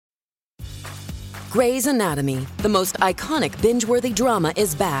Grey's Anatomy, the most iconic binge-worthy drama,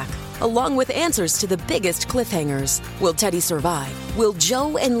 is back, along with answers to the biggest cliffhangers. Will Teddy survive? Will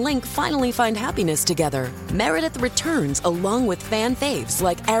Joe and Link finally find happiness together? Meredith returns along with fan faves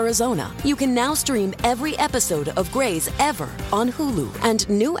like Arizona. You can now stream every episode of Grey's ever on Hulu, and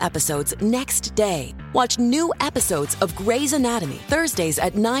new episodes next day. Watch new episodes of Grey's Anatomy Thursdays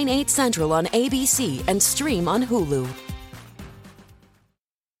at 9/8 Central on ABC and stream on Hulu.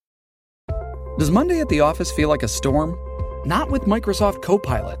 Does Monday at the office feel like a storm? Not with Microsoft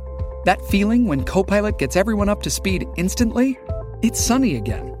Copilot. That feeling when Copilot gets everyone up to speed instantly? It's sunny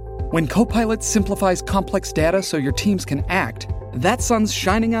again. When Copilot simplifies complex data so your teams can act, that sun's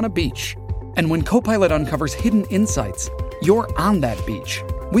shining on a beach. And when Copilot uncovers hidden insights, you're on that beach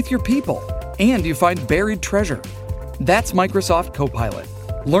with your people, and you find buried treasure. That's Microsoft Copilot.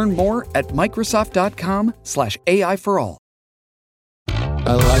 Learn more at Microsoft.com/AI for all.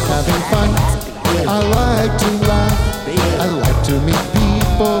 I like having fun. I like to laugh. I like to meet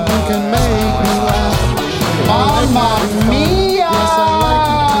people who can make me laugh. Mamma mia! Yes, I like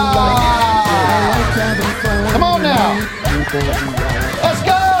to laugh. I like having fun. Come on now. Let's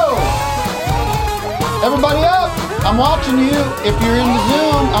go! Everybody up! I'm watching you. If you're in the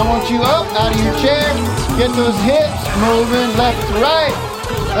Zoom, I want you up out of your chair. Get those hips moving left to right.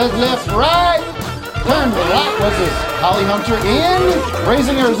 Left to right. Turn to the right. What's this? Holly Hunter in.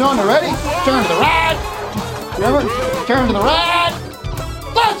 Raising Arizona. Ready? Turn to the right. Remember? Turn to the right.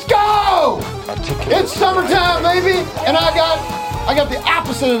 Let's go! It's summertime, baby, and I got the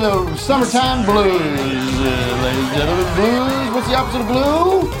opposite of the summertime blues, ladies and gentlemen. Blues. What's the opposite of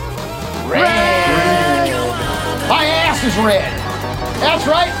blue? Red. My ass is red. That's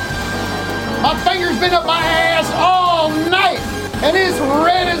right. My finger's been up my ass all night, and it's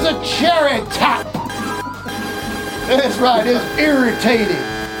red as a cherry top. That's right. It's irritating.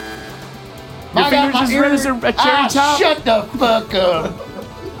 Your finger's as red as a cherry top? Shut the fuck up.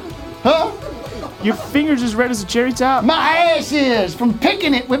 Huh? Your finger's as red as a cherry top? My ass is from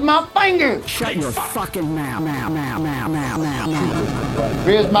picking it with my finger. Shut your fucking mouth.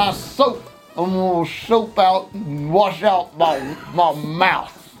 Here's my soap. I'm gonna soap out and wash out my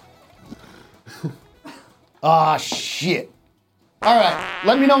mouth. Ah, shit. All right,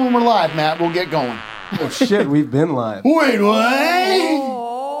 let me know when we're live, Matt. We'll get going. Oh shit, we've been live. Wait, what?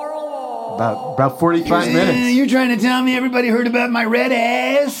 About 45 minutes. You trying to tell me everybody heard about my red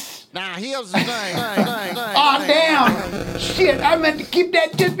ass? Now here's the thing. Aw, damn. Shit, I meant to keep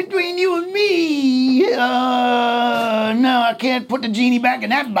that just between you and me. No, I can't put the genie back in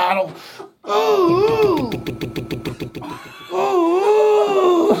that bottle. Ooh.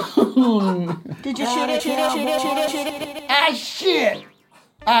 Did you shit it? Ah, shit.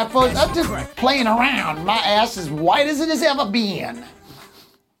 All right, folks, I'm just playing around. My ass is white as it has ever been.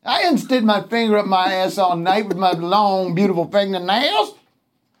 I didn't stick my finger up my ass all night with my long, beautiful fingernails.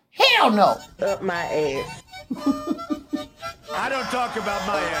 Hell no. Up my ass. I don't talk about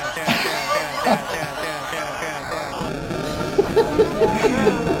my ass.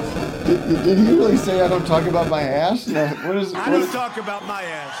 Did he really say I don't talk about my ass? No, I don't talk about my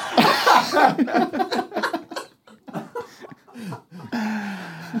ass.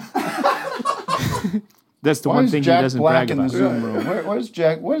 That's the one thing he doesn't brag in the about. Zoom room? What does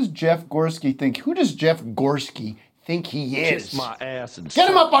Jeff Gorski think? Who does Jeff Gorski think he is? Kiss my ass and Get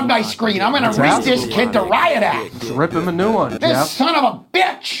him up on my screen. I'm going to read this kid the riot act. Just rip him a new one, This Jeff. son of a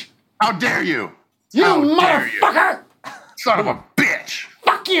bitch. How dare you? You How dare you. motherfucker. Son of a bitch!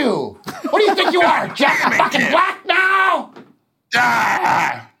 Fuck you. What do you think you are, Jeff fucking Black now?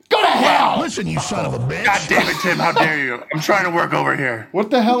 Ah! Go to hell. Listen, you son of a bitch. God damn it, Tim, how dare you? I'm trying to work over here. What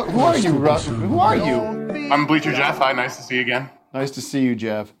the hell? Who are you, Russ? Who are you? I'm Bleacher Jeff. Hi, nice to see you again. Nice to see you,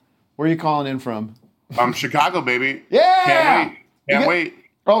 Jeff. Where are you calling in from? I'm Chicago, baby. Yeah. Can't wait. Can't wait.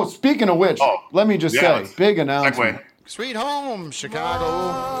 Oh, speaking of which, let me just say, let's- big announcement. Segue. Sweet home,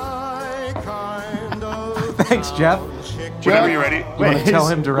 Chicago. Thanks, Jeff. Whenever you're ready. You want to tell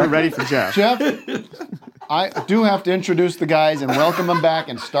him directly? We're ready for Jeff. Jeff, I do have to introduce the guys and welcome them back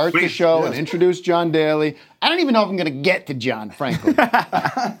and start the Please. show and introduce John Daly. I don't even know if I'm going to get to John, frankly.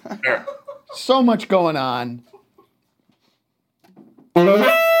 Sure. So much going on.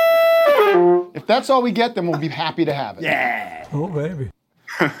 If that's all we get, then we'll be happy to have it. Yeah. Oh, baby.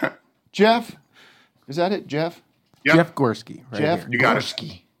 Jeff, is that it, Jeff? Yep. Jeff Gorski. Right Jeff here. You got it.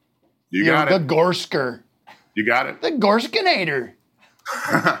 Gorski. You You're got the it. Gorsker. You got it. The Gorskinator.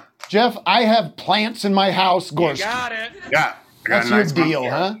 Jeff, I have plants in my house, Gorski. Got it. Yeah. I got That's a your nice deal,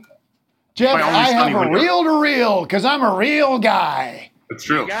 one. huh? Jeff, My only I have sunny a window. reel-to-reel, because I'm a real guy. It's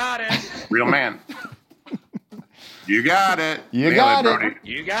true. Got it. Real man. You got it. You Nail got Brody. it.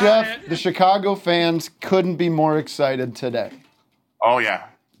 You got Jeff, the Chicago fans couldn't be more excited today. Oh, yeah.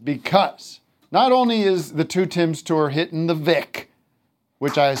 Because not only is the Two Tims tour hitting the Vic,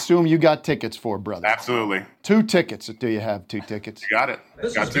 which I assume you got tickets for, brother. Absolutely. 2 tickets. Do you have 2 tickets? You got it.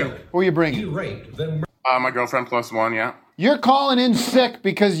 Got 2. Who are you bringing? My girlfriend plus 1, yeah. You're calling in sick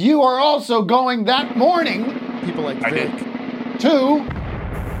because you are also going that morning. People like Vic. To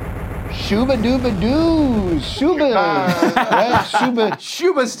Shuba Dooba Doo. Shuba. Right?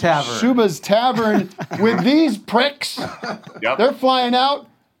 Shuba's Tavern. Shuba's Tavern with these pricks. Yep. They're flying out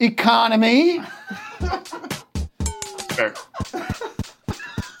economy. Fair.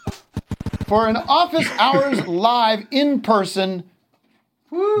 For an office hours live in person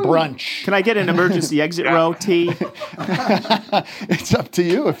brunch. Can I get an emergency exit row, T? It's up to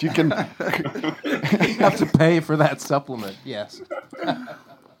you if you can. You have to pay for that supplement. Yes.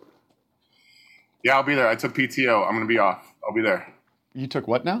 Yeah, I'll be there. I took PTO. I'm going to be off. I'll be there. You took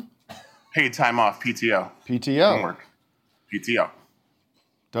what now? Paid time off, PTO. PTO. Homework. PTO.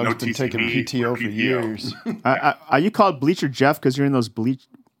 Doug's No been TCP taking PTO or for PTO. years. Are you called Bleacher Jeff because you're in those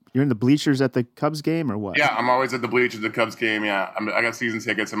You're in the bleachers at the Cubs game or what? Yeah, I'm always at the bleachers at the Cubs game. Yeah, I got season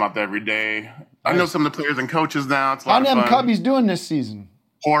tickets. I'm out there every day. I know some of the players and coaches now. It's a How lot of them fun. Cubbies doing this season?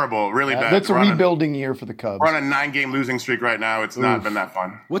 Horrible, really bad. That's a We're on rebuilding year for the Cubs. We're on a 9-game losing streak right now. It's not been that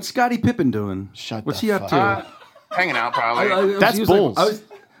fun. What's Scottie Pippen doing? What's he up to? Hanging out probably. That's Bulls.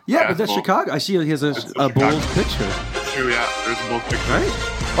 Yeah, Yeah, but that's Bulls. Chicago. I see he has a Bulls picture. True, yeah. There's a Bulls picture. Right?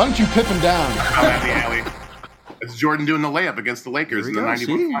 Why don't you pip him down? I'm at the alley. It's Jordan doing the layup against the Lakers in the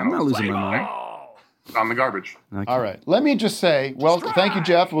 91 See, finals. I'm not losing my mind. On the garbage. Okay. All right. Let me just say, well, thank you,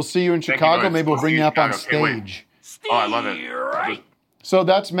 Jeff. We'll see you in Thank you, Chicago. guys. Maybe we'll We'll bring see you you up on in Chicago. Can't wait. stage. Oh, I love it. So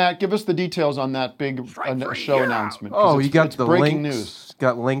that's Matt. Give us the details on that big show announcement. 'cause Oh, you got it's the breaking links. news.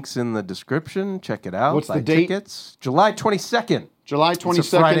 Got links in the description. Check it out. What's the Buy date? Tickets. July 22nd. July It's a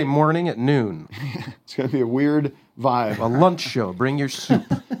 22nd. Friday morning at noon. It's going to be a weird vibe. A lunch show. Bring your soup.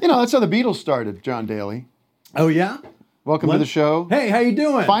 You know, that's how the Beatles started, John Daly. Oh, yeah? Welcome to the show. Hey, how you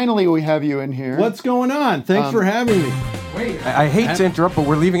doing? Finally, we have you in here. What's going on? Thanks for having me. Wait, I hate to interrupt, but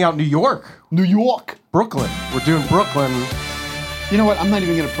we're leaving out New York. New York. Brooklyn. We're doing Brooklyn. You know what? I'm not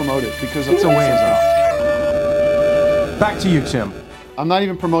even going to promote it because It's a ways off. Back to you, Tim. I'm not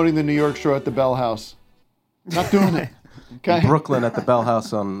even promoting the New York show at the Bell House. Not doing it. Okay. Brooklyn at the Bell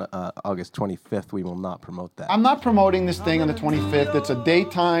House on August 25th. We will not promote that. I'm not promoting this thing on the 25th. It's a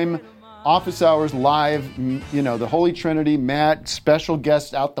daytime, office hours, live, you know, the Holy Trinity, Matt, special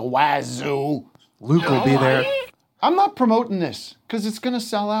guest out the wazoo. Luke will be there. I'm not promoting this because it's going to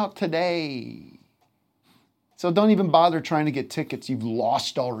sell out today. So don't even bother trying to get tickets. You've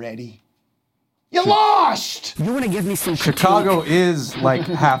lost already. You lost! You want to give me some Chicago is like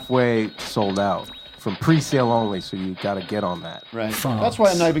halfway sold out from pre-sale only, so you got to get on that. Right. That's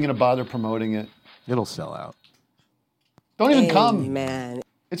why I'm not even going to bother promoting it. It'll sell out. Don't even come. Man.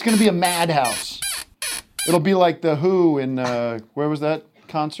 It's going to be a madhouse. It'll be like the Who in, where was that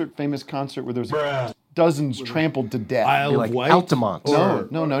concert? Famous concert where there's dozens trampled to death. Isle Like of Wight? Altamont.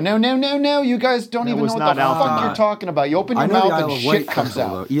 No. You guys don't even know was what the not fuck Altamont. you're talking about. You open your I know the mouth Isle and of shit Wight comes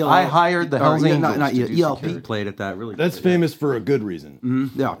festival, out. though. I hired the Hells Angels Not to do ELP security. played at that. Really. That's famous for a good reason.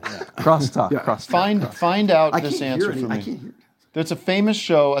 Yeah. Crosstalk. Yeah. Crosstalk. Find out I this can't answer hear for it. I me. can't hear it. It's a famous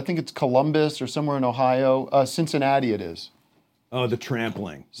show. I think it's Columbus or somewhere in Ohio. Cincinnati it is. Oh, the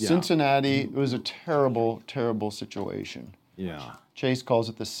trampling. Yeah. Cincinnati. It was a terrible, terrible situation. Yeah. Chase calls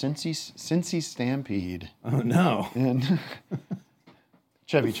it the Cincy Stampede. Oh, no. And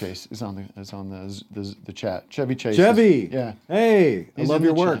Chevy Chase is on the chat. Chevy Chase. Chevy. Yeah. Hey, I He's love in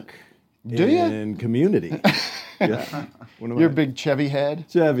your the work. chat. Do ya? In Community. Yeah. One of You're a my- big Chevy head.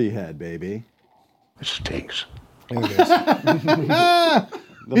 Chevy head, baby. It stinks. He's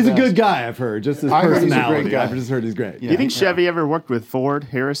a best. good guy, I've heard. Just his I heard he's a great personality. guy. I've just heard he's great. Yeah. Do you think Chevy ever worked with Ford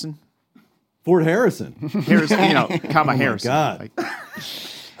Harrison? Ford Harrison. Harrison, you know, comma Harrison. God. Like,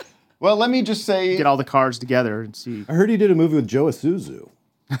 Well, let me just say. get all the cars together and see. I heard he did a movie with Joe Isuzu.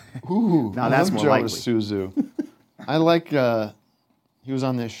 Ooh, Now I that's love more Joe likely. Isuzu. I like. He was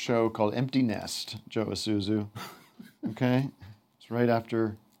on this show called Empty Nest. Joe Isuzu. Okay, it's right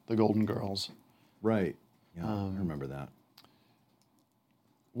after The Golden Girls. Right. Yeah, I remember that.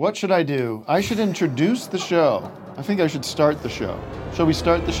 What should I do? I should introduce the show. I think I should start the show. Shall we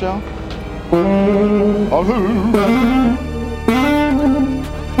start the show?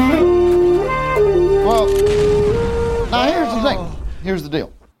 Well, now here's the thing. Here's the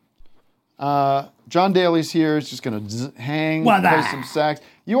deal. John Daly's here. He's just going to hang, play some sax.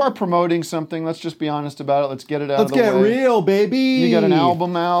 You are promoting something. Let's just be honest about it. Let's get it out Let's of the get way. real, baby. You got an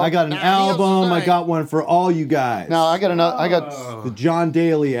album out. I got an album. I got one for all you guys. Now I got another. I got the John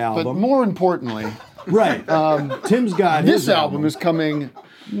Daly album. But more importantly, right. Tim's got this his album is coming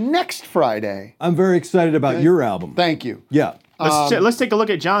next Friday. I'm very excited about your album. Thank you. Yeah. Let's take a look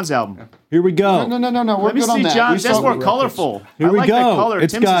at John's album. Here we go. No. We're Let me good on see that. John's. We That's saw more the colorful. Here I we like go. the color.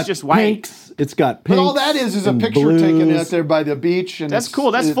 It's Tim's got is just white. pinks. It's got But pinks. all that is a and picture blues. taken out there by the beach. And That's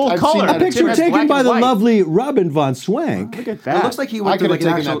cool. That's full I've color. seen that. A picture Tim has taken black by and the white. lovely Robin von Swank. Look at It that. looks like he I went to could like have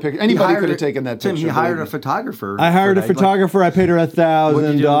an taken actual. that picture. he Anybody hired could have a- taken that Tim, picture. he hired a believe me. photographer. I hired a for that, photographer. I paid her What'd you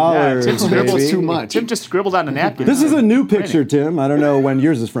 $1,000. do? Yeah, Tim scribbled baby. too much. Tim just scribbled on a napkin. This is a new picture, Tim. I don't know when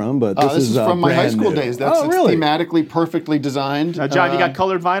yours is from, but this This is from my high brand school new. days. That's oh, really? it's thematically perfectly designed. John, you got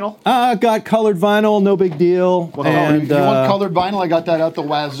colored vinyl? Got colored vinyl, no big deal. Well, and if you want colored vinyl, I got that out the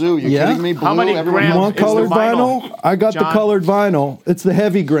wazoo. You yeah? kidding me? Blue, How many everyone grams you loves want is the colored vinyl? vinyl? I got the John? colored vinyl. It's the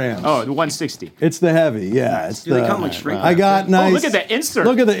heavy grams. Oh, the 160. It's the heavy, yeah. It's Do the, they come like shrink I got nice. Oh, look at the insert.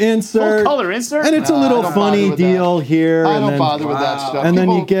 Look at the insert. Full color insert. And it's a I little don't funny bother with deal that. here. I and don't then, bother with that stuff. And then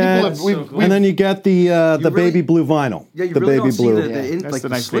you People get, have- we've- and then you get the really- baby blue vinyl. Yeah, you the really baby don't blue. see the That's like the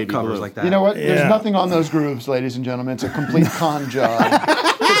the nice slip baby covers blue. like that. You know what? Yeah. There's nothing on those grooves, ladies and gentlemen. It's a complete con job.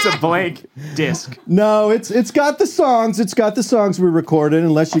 It's a blank disc. No, it's got the songs. It's got the songs we recorded,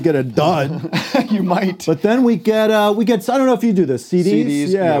 unless you get a dud. You might. But then we get I don't know if you do this CDs. CDs,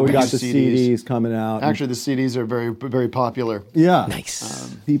 Yeah, yeah, we we got do the CDs. CDs coming out. Actually, the CDs are very, very popular. yeah,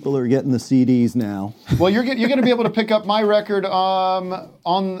 Nice. people are getting the CDs now. Well, you're going to be able to pick up my record on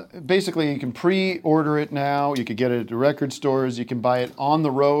basically you can pre-order it now. You could get it at the record stores. You can buy it on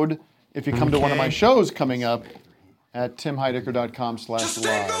the road if you come to one of my shows coming up at timheidecker.com/live. Is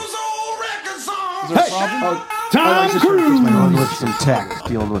there a problem? Tom Cruise. Dealing with some tech.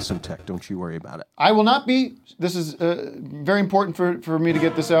 Dealing with some tech. Don't you worry about it. I will not be. This is very important for me to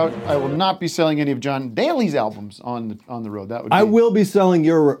get this out. I will not be selling any of John Daly's albums on the road. That would. I be, will be selling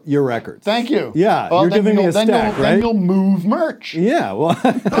your records. Thank you. Yeah, Well, you're then giving me a then stack, Then right? you'll move merch. Yeah, well,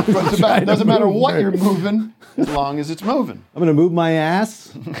 Doesn't matter what you're moving, as long as it's moving. I'm gonna move my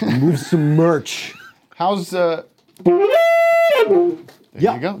ass, move some merch. How's There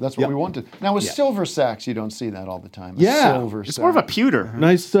you go. That's what we wanted. Now with silver sax, you don't see that all the time. A Yeah. silver It's sax. more of a pewter.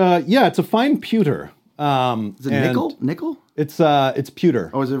 Nice. Yeah, it's a fine pewter. Is it and nickel? Nickel? It's pewter.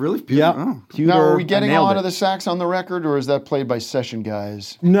 Oh, is it really? Yeah, Oh. pewter. Now, are we getting a nailed lot it. of the sax on the record, or is that played by session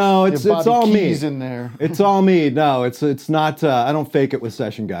guys? No, You it's have Bobby all me. Keys in there. It's all me. No, it's not. I don't fake it with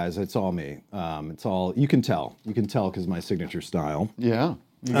session guys. It's all me. It's all you can tell. You can tell because my signature style. Yeah.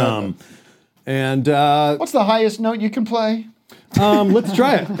 You got that. And What's the highest note you can play? let's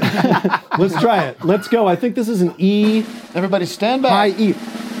try it. Let's try it. Let's go. I think this is an E. Everybody stand back. High E.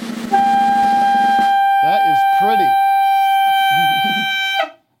 That is pretty.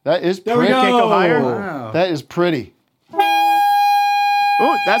 That is There pretty. we go. Can't go higher. Wow. That is pretty.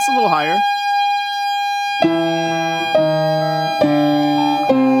 Oh, that's a little higher.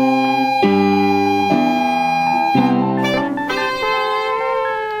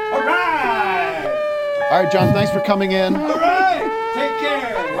 All right, John, thanks for coming in. All right. Take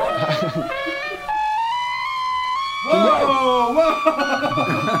care.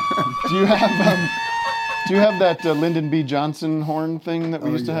 Do you have that Lyndon B. Johnson horn thing that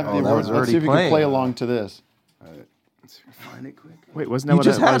we used to have? at the that awards? was Let's see if already you can play playing. along to this. Let's find it quick. Wait, wasn't that You what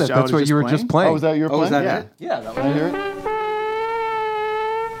just I had was, it. I That's was what you were just playing. Oh, was that your Oh, is playing? that it? Yeah, that Can I hear it?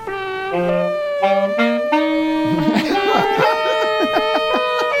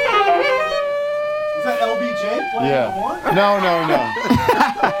 Is that LBJ playing Yeah. No.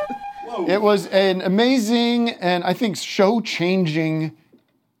 It was an amazing and I think show-changing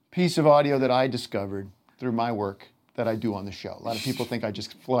piece of audio that I discovered through my work that I do on the show. A lot of people think I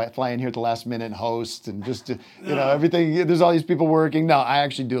just fly in here at the last minute and host and just, everything. There's all these people working. No, I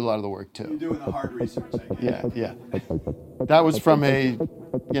actually do a lot of the work too. Doing the hard research. Yeah. That was from a,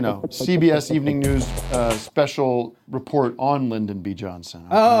 CBS Evening News special report on Lyndon B. Johnson.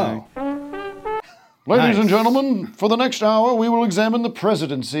 Oh. Ladies Nice. and gentlemen, for the next hour, we will examine the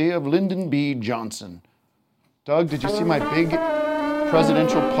presidency of Lyndon B. Johnson. Doug, did you see my big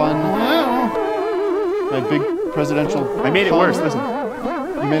presidential pun? My big presidential I made it pun? worse. Listen.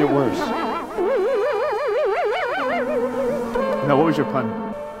 You made it worse. No, what was your pun?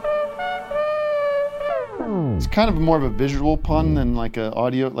 It's kind of more of a visual pun than like an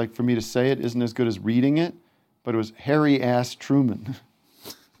audio, like for me to say it isn't as good as reading it, but it was hairy ass Truman.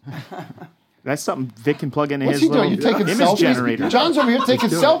 That's something Vic can plug into What's his he doing? little You taking image selfies? generator. John's over here taking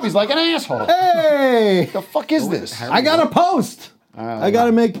selfies like an asshole. Hey. The fuck is this? I got to post. I got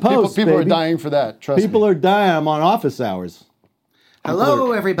to make posts. People are baby. dying for that. Trust People me. are dying. I'm on office hours.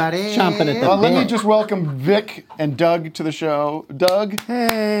 Hello, everybody. Chomping at the Well, let me bit. just welcome Vic and Doug to the show. Doug,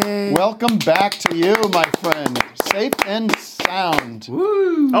 Hey. welcome back to you, my friend. Safe and sound.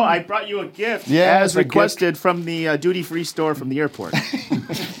 Oh, I brought you a gift. Yeah, as it's a requested from the duty-free store from the airport.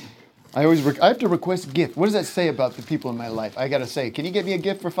 I have to request a gift. What does that say about the people in my life? I gotta say, can you get me a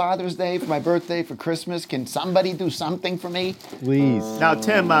gift for Father's Day, for my birthday, for Christmas? Can somebody do something for me? Please. Now,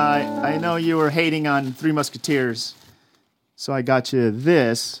 Tim, I know you were hating on Three Musketeers, so I got you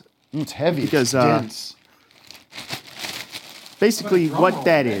this. It's heavy. Because, it's dense. Basically, what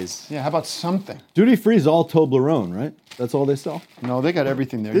that is. Yeah, how about something? Duty free is all Toblerone, right? That's all they sell. No, they got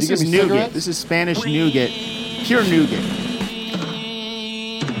everything there. This Did is you give me nougat. cigarettes? This is Spanish nougat. Pure nougat.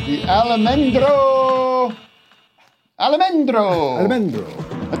 The Almendro.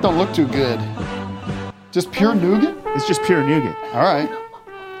 Almendro. That don't look too good. Just pure nougat? It's just pure nougat. All right.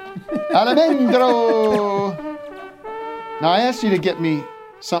 Almendro. Now, I asked you to get me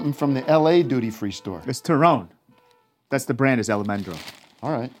something from the L.A. duty-free store. It's Tyrone. That's the brand is Almendro.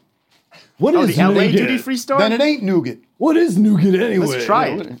 All right. What Oh, is the LA nougat? duty-free store? Then it ain't nougat. What is nougat anyway? Let's try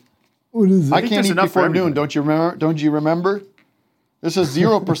it. What is it? I think can't there's eat enough for before noon. everybody. Don't you remember? Don't you remember? This is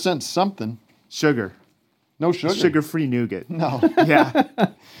 0% something. Sugar. No sugar. Sugar-free nougat. No. Yeah.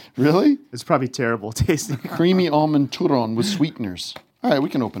 Really? It's probably terrible tasting. Creamy almond turon with sweeteners. All right, we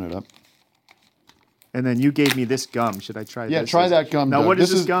can open it up. And then you gave me this gum. Should I try this? Yeah, try that gum. Now, Doug. what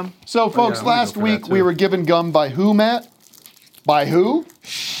is this gum? So, folks, I'm gonna last go for that, week too. we were given gum by who, Matt? By who?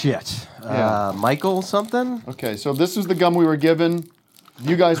 Shit. Yeah. Michael something? Okay, so this is the gum we were given.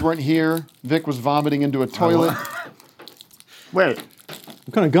 You guys weren't here. Vic was vomiting into a toilet. Wait,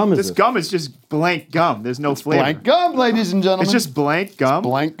 What kind of gum is this this? gum is just blank gum. There's no flavor. Blank gum, ladies and gentlemen. It's just blank gum.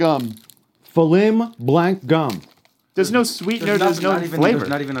 blank gum. Falim blank gum. There's no sweetener. There's no flavor. There's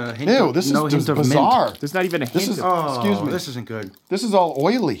not even a hint. Ew, of, this no is hint just of bizarre. Mint. There's not even a hint. This is, of Oh, excuse me. this isn't good. This is all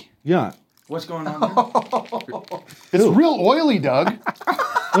oily. Yeah. What's going on there? It's real oily, Doug.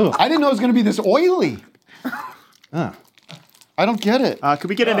 I didn't know it was going to be this oily. Ah. I don't get it. Could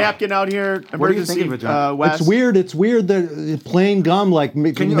we get a napkin out here? What do you Emergency, think of it, John? Wes? It's weird. It's weird that plain gum like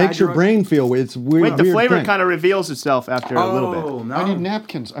Can you makes add your your- brain feel weird. It's weird. Wait, the weird flavor thing. kind of reveals itself after a little bit. Oh, no. I need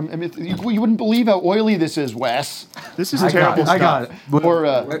napkins. I mean, you wouldn't believe how oily this is, Wes. This is I terrible got it. I stuff. got it.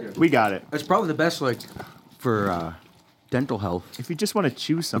 Or We got it. It's probably the best, like, for dental health. If you just want to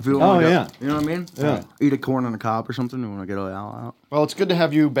chew If something. you wanna yeah. You know what I mean? Yeah. Eat a corn on the cob or something. You want to get it all out. well, it's good to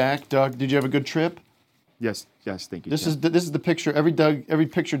have you back, Doug. Did you have a good trip? Yes, thank you. This Tim. is the picture. Every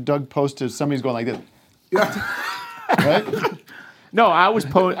picture Doug posted, somebody's going like this. Right? No, I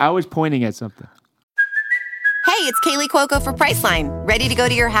was pointing at something. Hey, it's Kaylee Cuoco for Priceline. Ready to go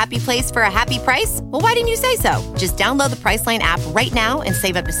to your happy place for a happy price? Well, why didn't you say so? Just download the Priceline app right now and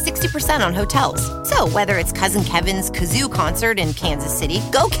save up to 60% on hotels. So whether it's Cousin Kevin's Kazoo concert in Kansas City,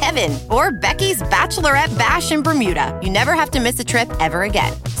 go Kevin, or Becky's Bachelorette Bash in Bermuda, you never have to miss a trip ever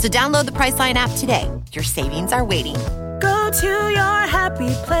again. So download the Priceline app today. Your savings are waiting. Go to your happy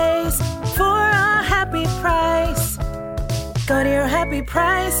place for a happy price. Go to your happy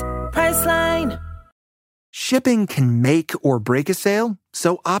price, Priceline. Shipping can make or break a sale,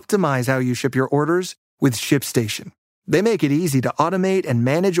 so optimize how you ship your orders with ShipStation. They make it easy to automate and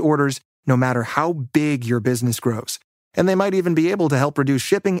manage orders no matter how big your business grows. And they might even be able to help reduce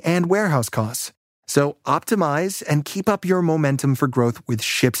shipping and warehouse costs. So optimize and keep up your momentum for growth with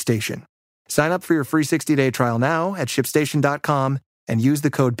ShipStation. Sign up for your free 60-day trial now at ShipStation.com and use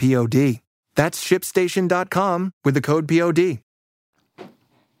the code POD. That's ShipStation.com with the code POD.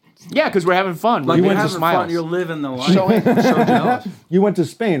 Yeah, because we're having fun. Like, We're you're having having smiles. fun. You're living the life. So- I'm so jealous. You went to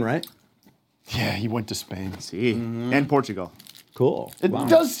Spain, right? Yeah, he went to Spain. See, and Portugal. Cool. It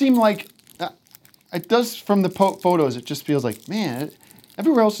does seem like, it does from the photos, it just feels like, man,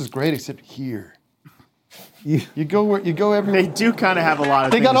 everywhere else is great except here. You go everywhere. They do kind of have a lot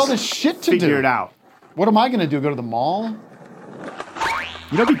of They things got all this shit to do. figured out. What am I going to do? Go to the mall?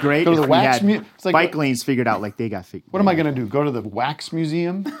 You know, it'd be great Go to if the we wax had mu- it's like bike what- lanes figured out like they got figured. What am I going to do? Go to the wax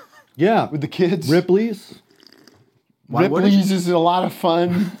museum Yeah. with the kids? Ripley's. Why wouldn't Ripley's is a lot of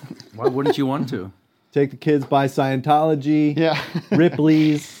fun. Why wouldn't you want to? Take the kids by Scientology. Yeah.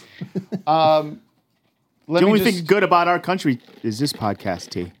 Ripley's. Let The me only just- thing good about our country is this podcast,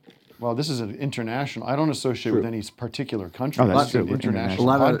 T. Well, this is an international. I don't associate with any particular country. Oh, that's This is true. an We're A international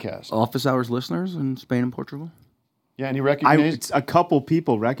lot podcast. of office hours listeners in Spain and Portugal. Yeah, and he recognized. A couple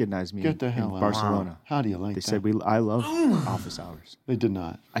people recognized me Get the in hell out. Barcelona. How do you like They that? said I love office hours. They did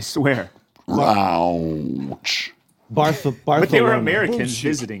not. I swear. Ouch. Barcelona. But they were Americans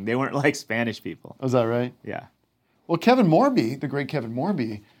visiting. They weren't like Spanish people. Was that right? Yeah. Well, Kevin Morby, the great Kevin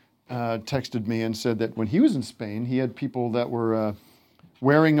Morby, texted me and said that when he was in Spain, he had people that were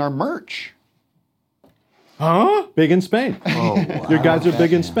wearing our merch. Huh? Big in Spain. Oh, wow. Your guys are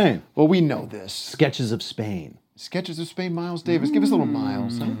big in Spain. Well, we know this. Sketches of Spain. Sketches of Spain, Miles Davis. Give us a little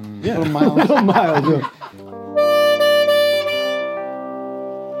Miles. Huh? Yeah. Little Miles. Little Miles. Yeah.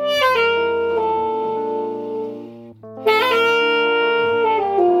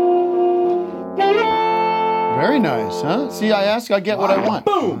 Very nice, huh? See, I ask, I get what I want.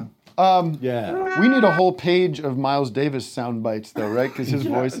 Boom! Yeah. We need a whole page of Miles Davis sound bites, though, right? Because his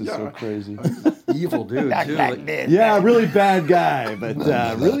voice is so crazy. Evil dude, too. Yeah, really bad guy, but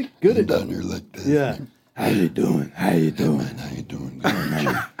really good at down here like this. Yeah. How you doing? How you doing? How you doing?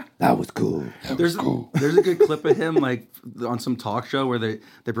 That was cool. There's a good clip of him like on some talk show where they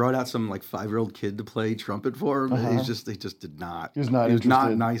brought out some like 5-year-old kid to play trumpet for him. And he just did not. He was not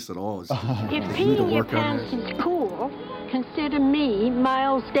not nice at all. If peeing your pants is cool, consider me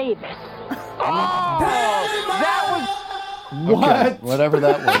Miles Davis. What? Okay, whatever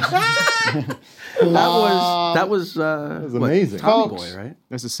that was. that was amazing. Tommy Folks, Boy, right?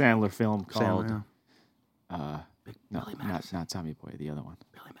 There's a Sandler film called Sandler, no, not Tommy Boy, the other one.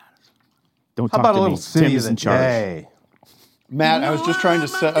 Billy Madison. Don't How talk about to a me. little city Tim of is the in charge. day? Matt, I was just trying to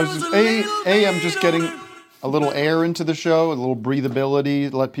set. I'm just getting a little air into the show, a little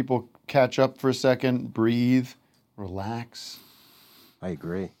breathability, let people catch up for a second, breathe, relax. I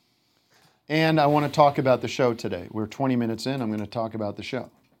agree. And I want to talk about the show today. We're 20 minutes in. I'm going to talk about the show.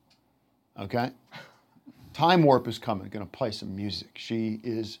 Okay? Time Warp is coming. Going to play some music. She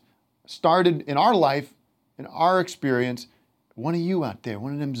is started in our life, in our experience, one of you out there,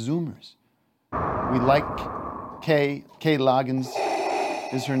 one of them Zoomers. We like Kay Loggins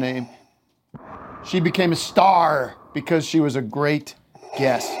is her name. She became a star because she was a great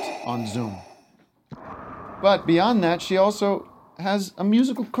guest on Zoom. But beyond that, she also has a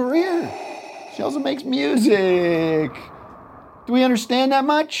musical career. She also makes music. Do we understand that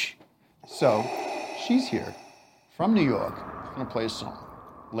much? So, she's here from New York. Going to play a song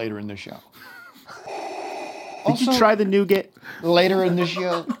later in the show. Did you try the nougat? Later in the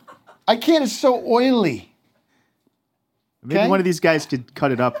show. I can't, it's so oily. Maybe one of these guys could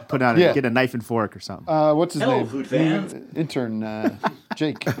cut it up and put on Yeah. get a knife and fork or something. What's his Hello, name? food fans. Intern,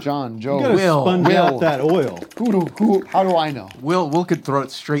 Jake, John, Joe. You gotta sponge out that oil. How do I know? Will could throw it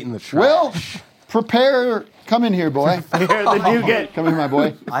straight in the trash. Will, prepare. Come in here, boy. Prepare the nougat. Come in, my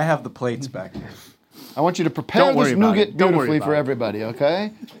boy. I have the plates back here. I want you to prepare Don't worry this about nougat it. Don't worry beautifully about for it. everybody,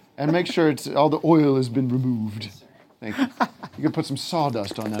 okay? And make sure all the oil has been removed. Thank you. You can put some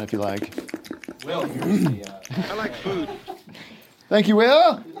sawdust on that if you like. Well, here's the. I like food. Thank you,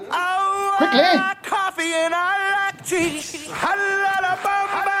 Will. Quickly. Coffee and I like cheese.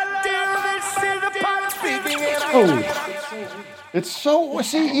 Oh. It's so,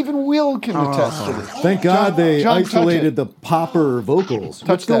 see, even Will can attest to this. Thank God they John, touch isolated it. the popper vocals. Touch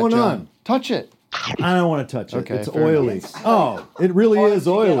What's that, going John. on? Touch it. I don't want to touch it. Okay, It's fair oily. enough. Oh, it really is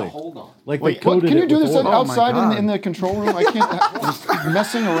oily. Like they Wait, coated can you it do with this oil. outside in the control room? I can't. Just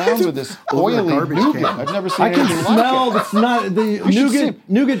messing around with this oily nougat. I've never seen I can anything smell. like it. It's not the We should see-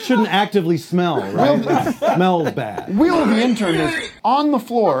 nougat shouldn't actively smell, right? It smells bad. Will, the intern, is on the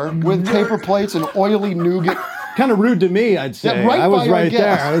floor with paper plates and oily nougat. Kind of rude to me, I'd say. Yeah, right I was by your right there.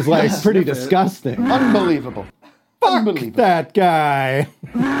 guest. I was like Yes. pretty disgusting. Unbelievable. Unbelievable. That guy.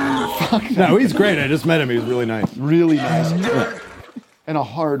 No, he's great. I just met him. He was really nice. Really nice. And a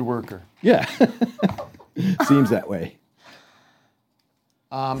hard worker. Yeah. Seems that way.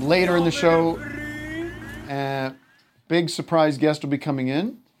 Later in the show, big surprise guest will be coming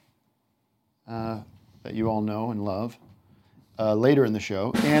in that you all know and love later in the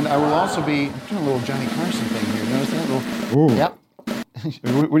show. And I will also be doing a little Johnny Carson thing here. Notice that? Ooh. Yep.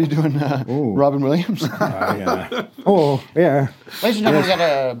 What are you doing, Robin Williams? Yeah. Oh, yeah. Ladies and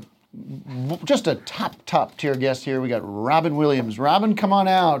gentlemen, we got just a top tier guest here. We got Robin Williams. Robin, come on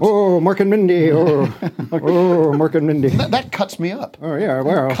out. Oh, Mark and Mindy. Oh, oh, Mark and Mindy. That cuts me up. Oh, yeah,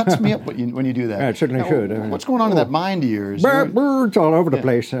 well. It cuts me up when you do that. Yeah, it certainly Now, should. What's going on in that mind of yours? Birds all over the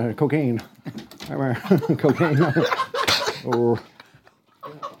place. Cocaine. Cocaine. Oh.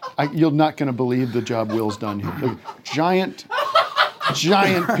 You're not going to believe the job Will's done here. Look, giant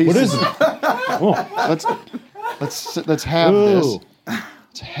pieces. What is it? Let's have this.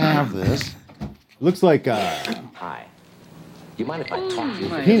 Let's have this. Looks like Hi. Do you mind if I talk to you?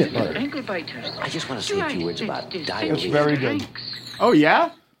 peanut butter. I just want to say a few words about diarrhea. It's very good. Oh,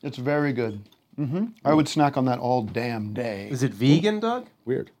 yeah? It's very good. I would snack on that all damn day. Is it vegan, Doug?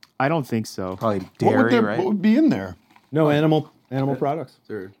 Weird. I don't think so. Probably What dairy, would, right? what would be in there? No animal products.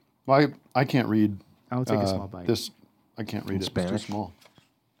 Well, I can't read. I'll take a small bite. This I can't read it. Spanish? It's too small.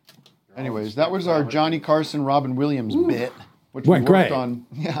 Anyways, that was our Johnny Carson, Robin Williams bit, which Went we worked great. on.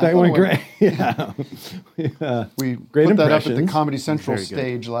 Yeah, That went great. Yeah. We Great put that up at the impressions. Comedy Central Very good.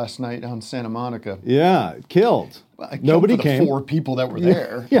 stage last night down in Santa Monica. Yeah, killed. I killed Nobody for the came. 4 people that were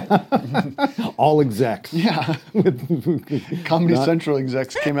there. All execs. Yeah. Comedy Not- Central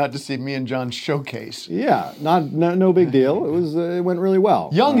execs came out to see me and John showcase. Yeah, no big deal. It was it went really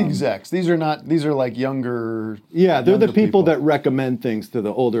well. Young execs. These are like younger. Yeah, they're the younger people that recommend things to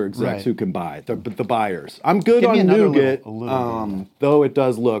the older execs Right. who can buy, the buyers. I'm good Give me on another nougat, a little though it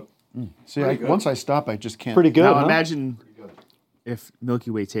does look See, once I stop, I just can't. pretty good. Now huh? imagine if Milky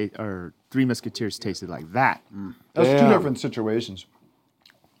Way or Three Musketeers tasted like that. That's Yeah. 2 different situations.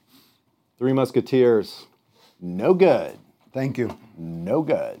 Three Musketeers, no good. Thank you. No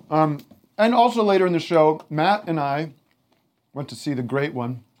good. And also later in the show, Matt and I went to see the great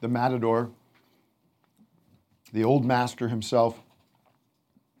one, the Matador, the old master himself,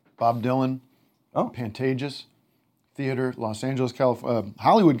 Bob Dylan, Pantages Theater, Los Angeles,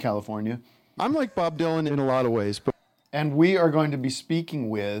 Hollywood, California. I'm like Bob Dylan in a lot of ways. And we are going to be speaking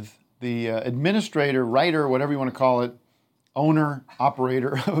with the administrator, writer, whatever you want to call it, owner,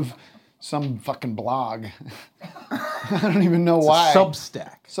 operator of some fucking blog. I don't even know why.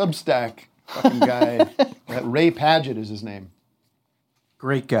 Substack. Substack fucking guy. Ray Padgett is his name.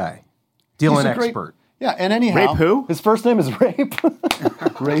 Great guy. Dylan He's a great- expert. Yeah, and anyhow. Rape who? His first name is Rape.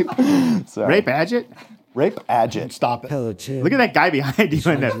 Rape. Sorry. Rape Adjett? Rape Adjett. Stop it. Hello, Chip. Look at that guy behind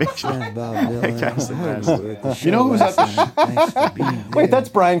you in that picture. Bob Dylan. That guy's the I heard best. you were at the You know show who was at the last night. Thanks for being Wait, there. that's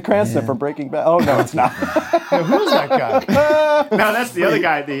Bryan Cranston from Breaking Bad. Oh no, it's not. Yeah, who's that guy? No, that's the other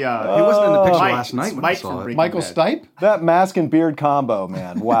guy. The He wasn't in the picture Mike, last night when I Mike saw from it. Breaking Michael Bad. Stipe? That mask and beard combo,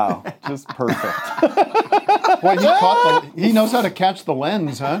 man. Wow, just perfect. Well, he knows how to catch the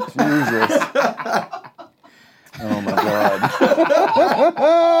lens, huh? Jesus. Oh my God.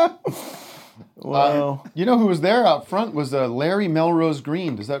 Wow. You know who was there out front was Larry Melrose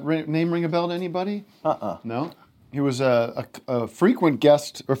Green. Does that name ring a bell to anybody? No? He was a frequent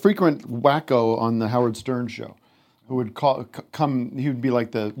guest, or frequent wacko on the Howard Stern show, who would come, he would be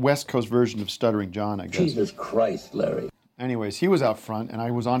like the West Coast version of Stuttering John, I guess. Jesus Christ, Larry. Anyways, he was out front, and I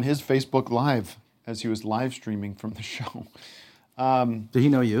was on his Facebook Live as he was live streaming from the show. Did he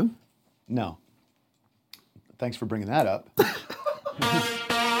know you? No. Thanks for bringing that up.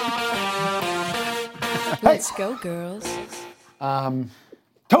 Let's go, girls.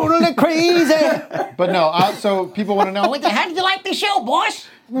 Totally crazy. But no, so people want to know, like, how did you like the show, boss?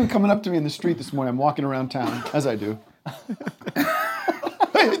 Coming up to me in the street this morning. I'm walking around town, as I do.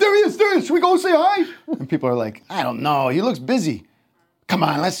 Hey, there he is. Should we go say hi? And people are like, I don't know. He looks busy. Come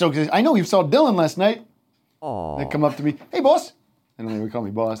on, let's go. I know you saw Dylan last night. They come up to me. Hey, boss. And then they would call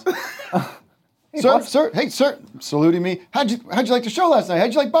me boss. Sir. Hey, sir. Saluting me. How'd you like the show last night?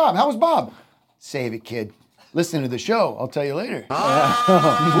 How'd you like Bob? How was Bob? Save it, kid. Listen to the show. I'll tell you later.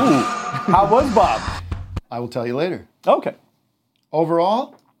 How was Bob? I will tell you later. Okay.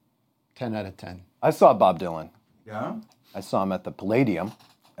 Overall, 10 out of 10. I saw Bob Dylan. Yeah. I saw him at the Palladium,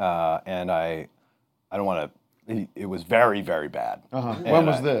 and I don't want to. It was very, very bad. When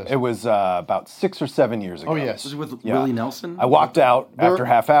was this? It was about 6 or 7 years ago. Oh, yes. Was it with Yeah. Willie Nelson? I walked out after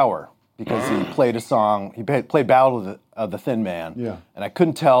half hour because he played a song. He played Ballad of the Thin Man. Yeah. And I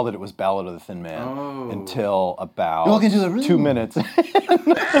couldn't tell that it was Ballad of the Thin Man until about Walk into the room. 2 minutes.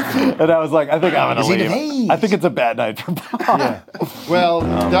 And I was like, I think I'm going to leave. I think it's a bad night for Bob. Yeah. Well,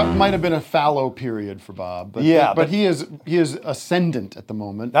 that might have been a fallow period for Bob. But Yeah, but he is ascendant at the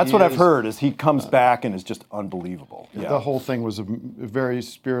moment. That's He what I've is- heard, is he comes back and is just unbelievable. Yeah. The whole thing was a very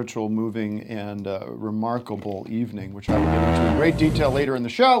spiritual, moving, and remarkable evening, which I will get into in great detail later in the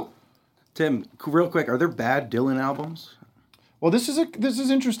show. Tim, real quick, are there bad Dylan albums? Well, this is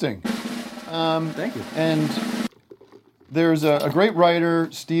interesting. Thank you. And there's a great writer,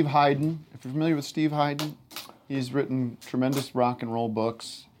 Steve Hyden. If you're familiar with Steve Hyden, he's written tremendous rock and roll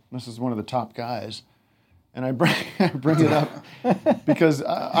books. This is one of the top guys. And I bring it up because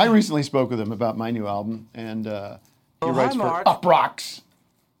I recently spoke with him about my new album, and he writes for Up Rocks.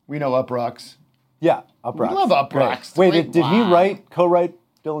 We know Up Rocks. Yeah, Up We Rocks. love Up Great. Rocks. Wait, Great. did he Wow. co-write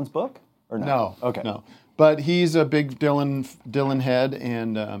Dylan's book? Or no? No. Okay. No. But he's a big Dylan head,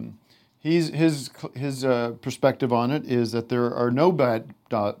 and his perspective on it is that there are no bad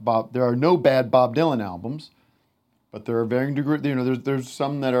Bob Dylan albums, but there are varying degrees. There's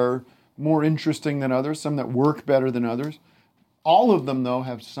some that are more interesting than others, some that work better than others. All of them, though,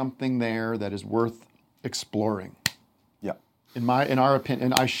 have something there that is worth exploring. Yeah. In our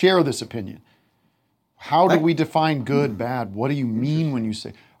opinion, and I share this opinion. How do we define good, bad? What do you mean when you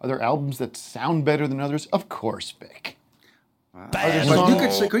say? Are there albums that sound better than others? Of course, Vic.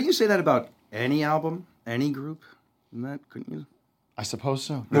 Couldn't you say that about any album, any group? Couldn't you? I suppose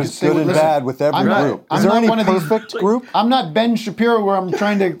so. There's good and bad with every group. Is there any perfect group? I'm not Ben Shapiro where I'm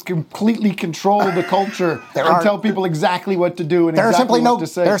trying to completely control the culture and tell people exactly what to do and exactly what to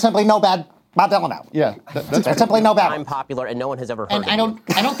say. There are simply no bad Bob Dylan albums. Yeah, there's simply no bad. I'm popular and no one has ever heard And of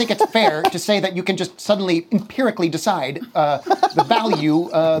I don't think it's fair to say that you can just suddenly empirically decide the value,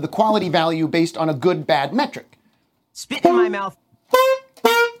 the quality value based on a good bad metric. Spit in my mouth.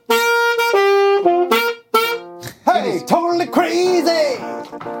 Hey, totally crazy!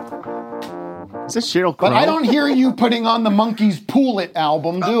 Is this Cheryl Crow? But I don't hear you putting on the Monkeys Pool It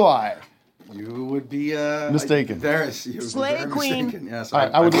album, do I? You would be mistaken. Slay Queen. Mistaken. Yes,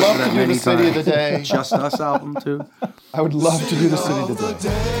 I would love to do the City of the Day. Just Us album too. I would love to do the City of the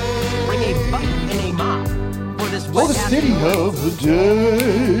Day. Bring a bucket and a mop for this For the City of the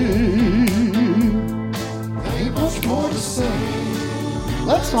Day. Ain't much more to say.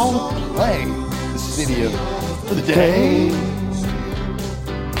 Let's all play the City of the Day.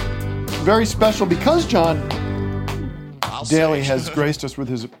 Very special because John Daly has graced us with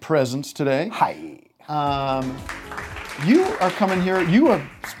his presence today. Hi. You are coming here. You are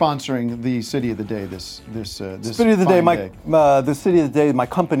sponsoring the City of the Day. This City of the Day. The City of the Day. My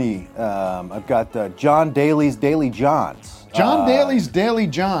company. I've got John Daly's Daily Johns. John Daly's Daily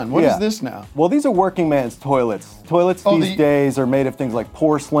John. What is this now? Well, these are working man's toilets. Toilets these days are made of things like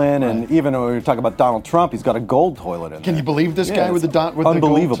porcelain, and even when we talk about Donald Trump, he's got a gold toilet in there. Can you believe this guy with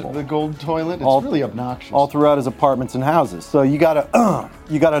unbelievable. the gold toilet? It's really obnoxious. All throughout his apartments and houses. So you got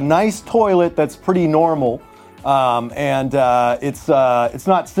a nice toilet that's pretty normal, and it's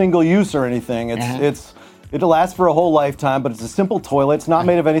not single use or anything. It'll last for a whole lifetime, but it's a simple toilet. It's not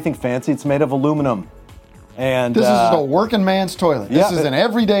made of anything fancy. It's made of aluminum. And this is a working man's toilet. This is an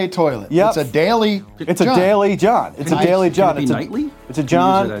everyday toilet. Yep. It's a daily. It's a daily John. It's a daily John. Can it be nightly? It's a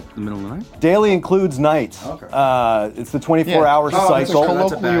John. Use it at the middle of the night? Daily includes nights. Okay. It's the 24-hour cycle.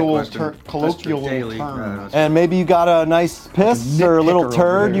 Colloquial term. And maybe you got a nice piss or a little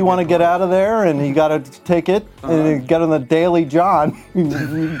turd you want to get out of there, and you got to take it and you get on the Daily John.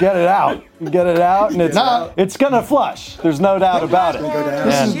 You get it out. You get it out, and it's gonna flush. There's no doubt about it.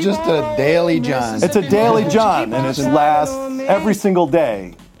 This is just a Daily John. It's a Daily John, and it lasts every single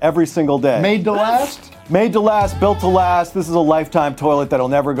day. Every single day. Made to last? Made to last, built to last. This is a lifetime toilet that'll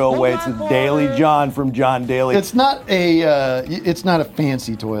never go away. It's a Daily John from John Daly. It's not a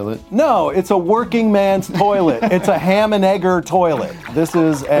fancy toilet. No, it's a working man's toilet. It's a ham and egger toilet. This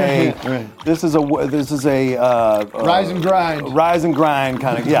is a rise and grind. Rise and grind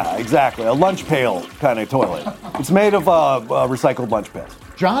kind of, yeah, exactly. A lunch pail kind of toilet. It's made of recycled lunch pails.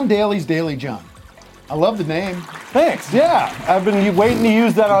 John Daly's Daily John. I love the name. Thanks, yeah. I've been waiting to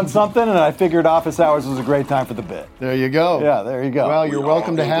use that on something, and I figured office hours was a great time for the bit. There you go. Yeah, there you go. Well, you're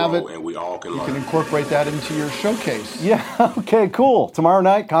welcome to have it. And you can incorporate that into your showcase. Yeah, okay, cool. Tomorrow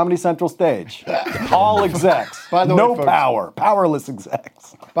night, Comedy Central stage. All execs. By the way, no folks, power. Powerless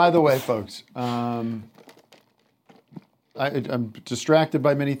execs. By the way, folks, I'm distracted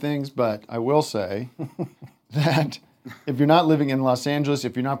by many things, but I will say that if you're not living in Los Angeles,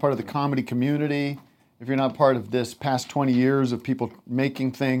 if you're not part of the comedy community, if you're not part of this past 20 years of people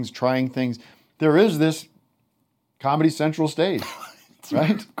making things, trying things, there is this Comedy Central stage,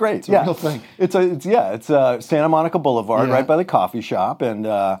 right? Great, it's a real thing. It's Santa Monica Boulevard, right by the coffee shop, and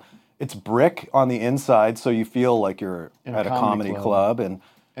it's brick on the inside, so you feel like you're at a comedy club. And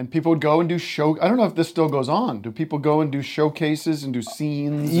people would go and do I don't know if this still goes on. Do people go and do showcases and do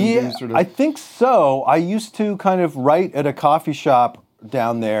scenes? Yeah, and do I think so. I used to kind of write at a coffee shop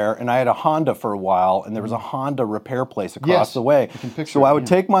down there, and I had a Honda for a while, and there was a Honda repair place across the way. So I would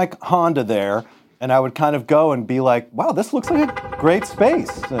take my Honda there, and I would kind of go and be like, wow, this looks like a great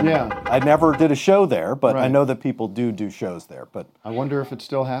space. And I never did a show there, but I know that people do shows there. But I wonder if it's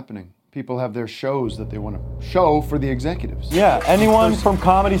still happening. People have their shows that they want to show for the executives. Yeah, anyone from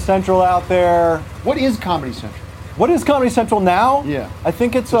Comedy Central out there? What is Comedy Central? What is Comedy Central now? Yeah, I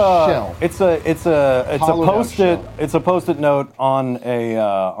think it's a shell. It's a post-it note on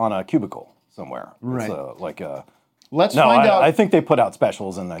a cubicle somewhere. Right. It's Let's find out. I think they put out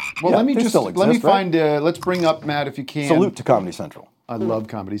specials and that. Well, let me find. Let's bring up Matt if you can. Salute to Comedy Central. I love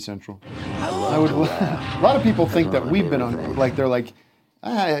Comedy Central. A lot of people think that we've been on. Like they're like,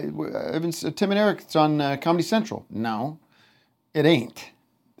 Tim and Eric's on Comedy Central. No, it ain't.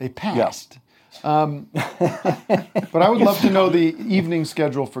 They passed. But I would love to know the evening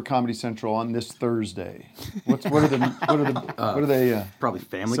schedule for Comedy Central on this Thursday. What are they? Probably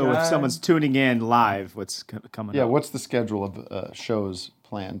Family Guy. So if someone's tuning in live, what's coming up? Yeah, what's the schedule of shows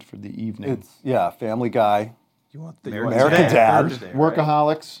planned for the evening? It's Family Guy, You want American Dad.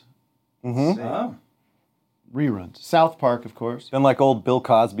 Workaholics. Mm-hmm. Oh. Reruns. South Park, of course. Then like old Bill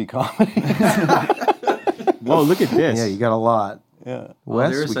Cosby comedy. Whoa, look at this. Yeah, you got a lot. Yeah.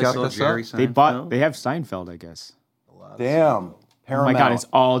 Wes, we got this up? They have Seinfeld, I guess. Damn. Oh my God, it's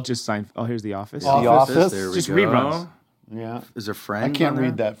all just Seinfeld. Oh, here's The Office. The Office. There we Just go. reruns. Yeah. Is there Friends? I can't on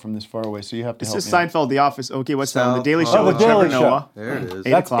read there? that from this far away, so you have to It's help just me out. Seinfeld, The Office. Okay, what's that? The South Daily Park. Show Oh, with The Trevor Daily Show. Noah. There it is. 8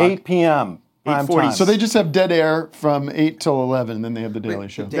 That's o'clock. 8 p.m. prime 8:40. time. So they just have dead air from 8 till 11, and then they have the Daily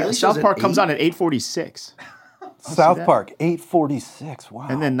Show. Daily Show's South at Park comes 8? on at 8:46. South Park, 8:46. Wow.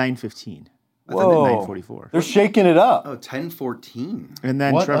 And then 9:15. Whoa. And then 9:44. They're shaking it up. Oh, 10:14. And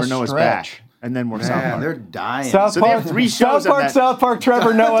then What Trevor a Noah's stretch. back. And then more South Man, Park. they're dying. South So they Park, have 3 shows on that. South Park,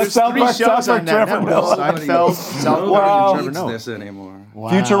 Trevor Noah, There's South 3 Park, shows South Park, on that Trevor network. Noah. Seinfeld, South Park, Wow. and Trevor Needs Noah. this anymore.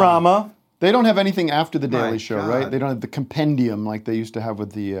 Wow. Futurama. They don't have anything after the Daily My Show, God. right? They don't have the compendium like they used to have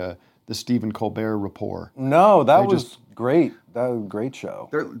with the Stephen Colbert Report. No, that They was just- great. That was a great show.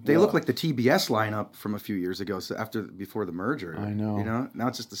 They look like the TBS lineup from a few years ago, so before the merger. I know. You know, now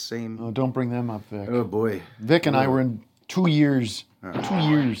it's just the same. Oh, don't bring them up, Vic. Oh boy. Vic and I were in 2 years,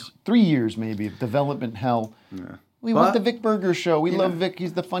 3 years maybe, of development hell. Yeah. We want the Vic Berger show. We love Vic.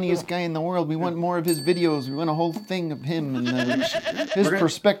 He's the funniest guy in the world. We want more of his videos. We want a whole thing of him and his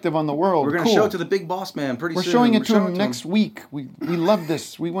perspective on the world. We're going to Cool. show it to the big boss man pretty We're soon. showing it to him next week. We love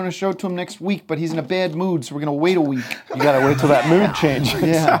this. We want to show it to him next week, but he's in a bad mood, so we're going to wait a week. You got to wait till that mood changes.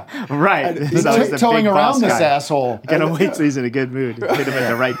 Yeah. Right. He's So he's the tiptoeing big around boss this guy. asshole. You gotta wait till he's in a good mood. Hit him at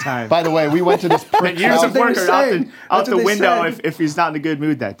the right time. By the way, we went to this prick's Years house. of work are out the, out the what they window say. if he's not in a good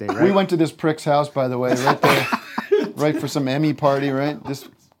mood that day, right? We went to this prick's house, by the way, right there. Right for some Emmy party, right? This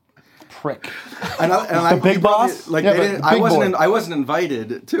prick. And The big you brought me- boss? Like Yeah, they but didn't, the big boy. I wasn't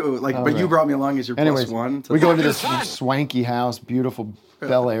invited too. Like, but you right. brought me along as your Anyways, plus one. we go into this swanky house, beautiful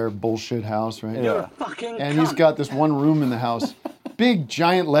Bel Air bullshit house, right? Yeah. And he's got this one room in the house. Big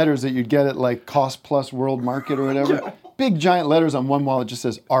giant letters that you'd get at like Cost Plus World Market or whatever. Big giant letters on one wall. It just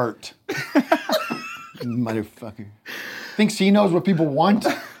says art. Motherfucker. Thinks he knows what people want.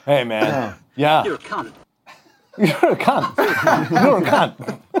 Hey, man. Yeah. You're a cunt. You're a cunt. You're a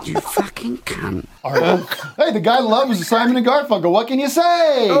cunt. You fucking cunt. Art. Hey, the guy loves Simon and Garfunkel. What can you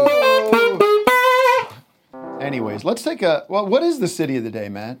say? Anyways, let's take a. Well, what is the city of the day,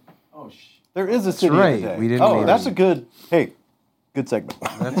 Matt? There is a city right. of the day. We didn't Oh, even- that's a good. Hey, good segment.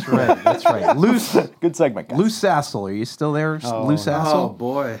 That's right. That's right. Loose Good segment, guys. Loose Assel. Are you still there? Loose Oh Assel?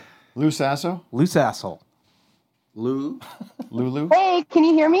 boy, Lou Sasso? Loose Assel. Lou. Lulu? Hey, can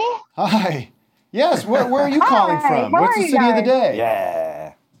you hear me? Hi. Yes, where are you calling Hi, from? how What's are the you city of the guys? day?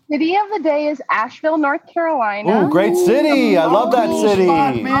 Yeah. City of the day is Asheville, North Carolina. Ooh, great city. I love that Cool city.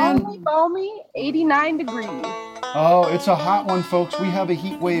 spot, man. Balmy, 89 degrees. Oh, it's a hot one, folks. We have a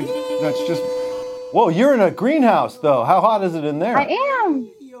heat wave that's just. Whoa, you're in a greenhouse, though. How hot is it in there? I am.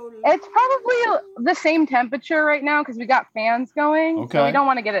 It's probably the same temperature right now because we got fans going. So Okay. we don't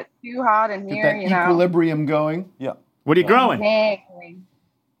want to get it too hot in Get here, that you know. equilibrium going. Yeah. What are you growing? Exactly.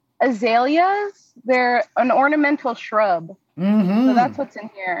 Azaleas, they're an ornamental shrub. Mm-hmm. So that's what's in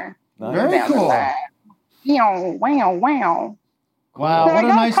here. Nice. Very Down the cool. side. Wow, wow, wow. Wow, So I what a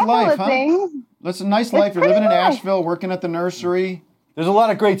got nice couple life, of huh? things. That's a nice It's life. You're pretty living in nice. Asheville, working at the nursery. There's a lot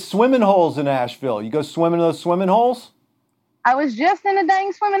of great swimming holes in Asheville. You go swimming in those swimming holes? I was just in a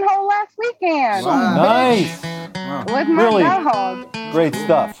dang swimming hole last weekend Nice. with my Really? dog. Great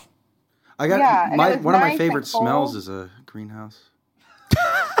stuff. I got Yeah, and it was one of my nice favorite and cold. smells is a greenhouse.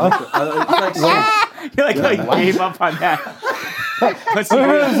 You're like, I gave up on that. What's the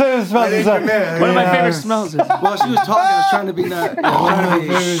one of my favorite smells is. Well, she was talking. I was trying to be not.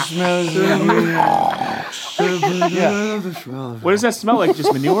 What does that smell like?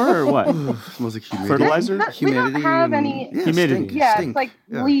 Just manure or what? Smells like humidity. Fertilizer? We don't have any. Humidity. Yeah, stink. it's like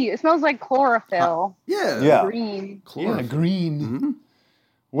Yeah. leaves. It smells like chlorophyll. Yeah. Yeah. Green. Yeah, green. Mm-hmm.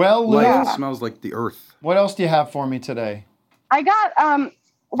 Well, Lou, Life smells like the earth. what else do you have for me today? I got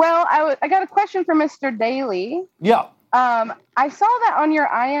well, I got a question for Mr. Daly. Yeah. I saw that on your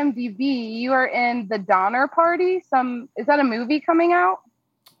IMDb you are in The Donner Party. Is that a movie coming out?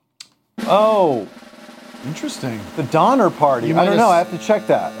 Oh, Interesting. the Donner Party. You I might don't have know. I s- have to check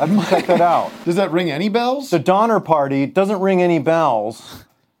that. I have to check that out. Does that ring any bells? The Donner Party doesn't ring any bells,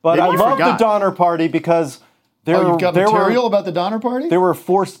 but Maybe I you love forgot. the Donner Party because there, You've got there material were about the Donner Party? there were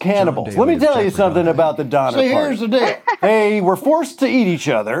forced cannibals. Let me tell you something about the Donner So Party. here's the deal. They were forced to eat each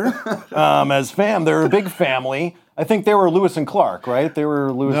other as they're a big family. I think they were Lewis and Clark, right? They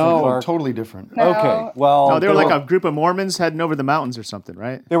were Lewis and No, Clark. totally different. No. Okay, well, No, they were like a group of Mormons heading over the mountains or something,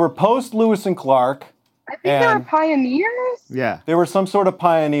 right? They were post Lewis and Clark. I think they were And- pioneers. Yeah. They were some sort of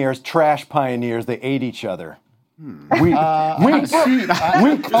pioneers, trash pioneers. They ate each other. Weak See,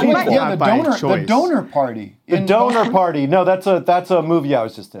 yeah, the donor party. The donor party. No, that's a movie I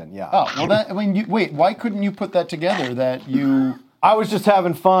was just in. Yeah. Oh well, wait. Why couldn't you put that together? That you. I was just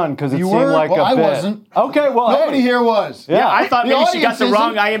having fun because it You seemed were? like Well, a I bit. wasn't. Okay, well, Nobody hey. here was. Yeah, I thought The maybe she got the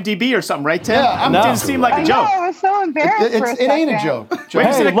audience wrong isn't. IMDb or something, right, Tim? Yeah, It didn't seem like a joke. I was so embarrassed for a second. It ain't a joke. Wait,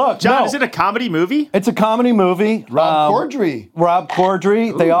 is Hey, it a, look, John, no. is it a comedy movie? It's a comedy movie. Rob Corddry. Rob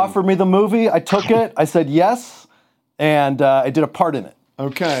Corddry. They offered me the movie. I took it. I said yes, and I did a part in it.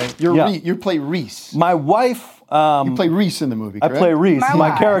 Okay, you play Reese. My wife. You play Reese in the movie. Correct? I play Reese.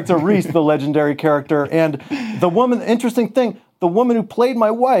 My character Reese, the legendary character, and the woman. Interesting thing. The woman who played my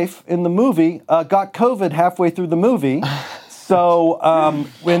wife in the movie got COVID halfway through the movie, so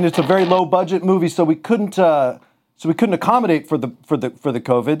and it's a very low budget movie, so we couldn't accommodate for the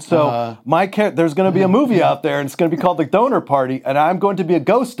COVID. So there's going to be a movie out there, and it's going to be called The Donor Party, and I'm going to be a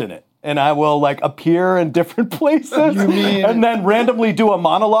ghost in it. And I will appear in different places and then randomly do a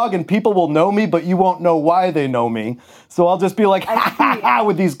monologue, and people will know me, but you won't know why they know me. So I'll just be like, ha ha ha,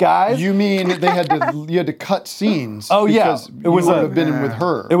 with these guys. You mean you had to cut scenes? Oh yeah, it would have been in with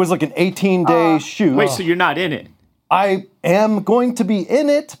her. It was like an 18-day shoot. Wait, so you're not in it? I am going to be in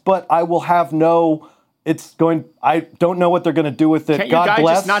it, but I will have no. I don't know what they're going to do with it. Can't your God guy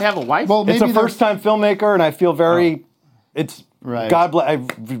bless. just not have a wife? Well, It's a first-time filmmaker, and I feel very. It's right. God bless. I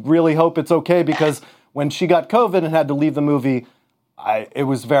really hope it's okay because when she got COVID and had to leave the movie, it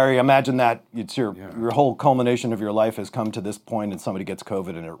was very. Imagine that it's your whole culmination of your life has come to this point, and somebody gets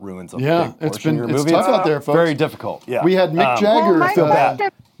COVID and it ruins a big portion of your movie. Tough out there, folks. Very difficult. Yeah. We had Mick Jagger. I feel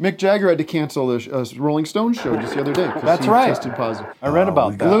bad. Mick Jagger had to cancel the Rolling Stones show just the other day. That's he right. Tested positive. I read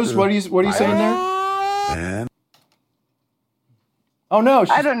about that. Luz, what are you saying there? Oh no!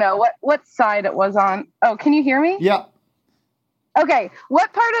 I don't know what side it was on. Oh, can you hear me? Yeah. Okay.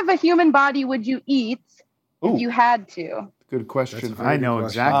 What part of a human body would you eat if you had to? Good question. I know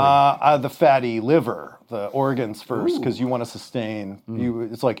exactly. The fatty liver, the organs first, because you want to sustain.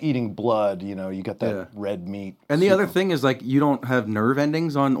 It's like eating blood. You got that red meat. And the other thing is you don't have nerve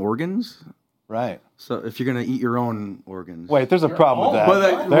endings on organs. Right. So if you're gonna eat your own organs, wait, there's a problem with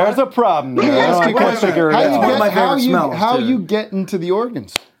that. There's a problem. Let me ask you a question. How too. you get into the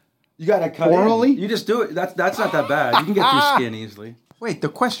organs? You gotta cut orally. You just do it. That's not that bad. You can get through skin easily. Wait, the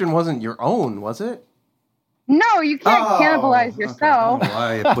question wasn't your own, was it? No, you can't cannibalize yourself. Okay.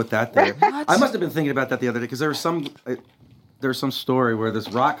 I don't know why I put that there. I must have been thinking about that the other day because there was some story where this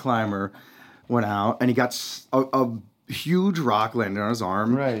rock climber went out and he got a huge rock landed on his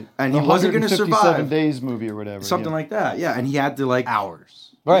arm, right? And he wasn't going to survive. 7 Days movie or whatever, something like that. Yeah, and he had to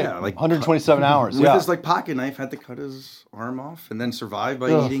hours, right? Yeah, 127 hours. With his pocket knife, had to cut his arm off and then survive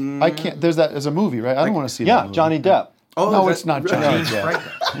by eating. I can't. There's that as a movie, right? I don't want to see that. Yeah, movie. Johnny Depp. Oh no, it's not Johnny Depp.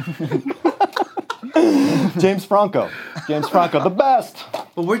 James Franco. James Franco, the best.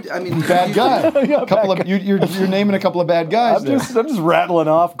 Well, bad guy. You're naming a couple of bad guys. I'm just rattling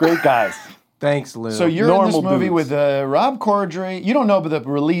off great guys. Thanks, Lou. So you're in this movie with Rob Corddry. You don't know the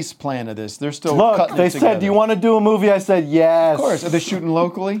release plan of this. They're still cutting they it together. said, "Do you want to do a movie?" I said, "Yes." Of course. Are they shooting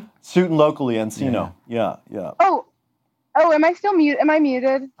locally? Shooting locally, Encino. Yeah. Oh, am I still mute? Am I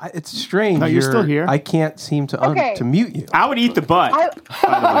muted? It's strange. No, you're still here. I can't seem to to mute you. I would eat the butt.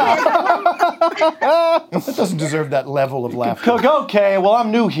 That doesn't deserve that level of laughter. Okay, well, I'm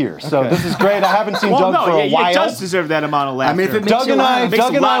new here, so this is great. I haven't seen Doug for a while. It does deserve that amount of laughter. I mean, if it makes Doug and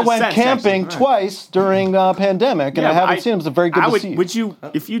I went sense, camping twice during pandemic, and I haven't seen him. It's very good to see you. Would you,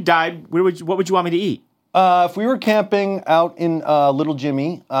 if you died, what would you want me to eat? If we were camping out in Little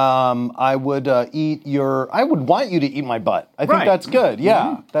Jimmy, I would eat I would want you to eat my butt. I think that's good.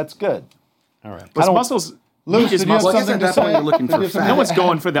 Yeah, that's good. All right. But muscles. Lou, did you have something to say? No one's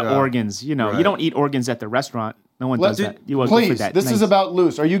going for the organs. You don't eat organs at the restaurant. No one does that. You won't go for that. This is about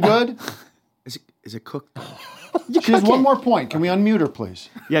Luce. Are you good? Is it cooked? She has one more point. Can we unmute her, please?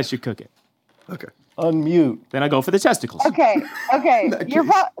 Yes, you cook it. Okay. Unmute. Then I go for the testicles. Okay.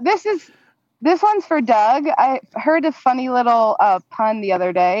 This one's for Doug. I heard a funny little pun the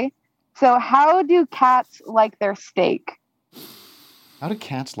other day. So how do cats like their steak? How do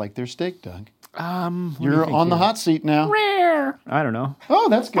cats like their steak, Doug? You're on the hot seat now. Rare. I don't know. Oh,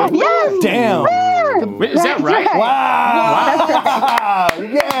 that's good. Yes. Damn. Wait, is that right? Wow.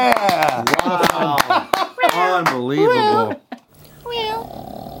 Yeah. Wow. Unbelievable.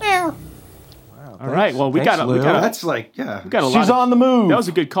 All right. Well, we got That's like, yeah. We got a lot. She's on the move. That was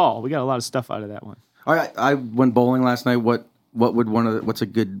a good call. We got a lot of stuff out of that one. All right. I went bowling last night. What's a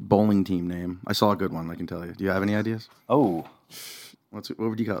good bowling team name? I saw a good one. I can tell you. Do you have any ideas? Oh. What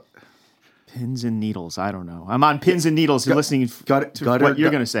would you call it? Pins and needles. I don't know. I'm on pins and needles and listening to what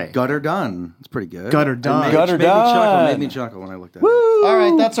you're going to say. Gutter done. It's pretty good. Gutter done. Made me chuckle when I looked at it. All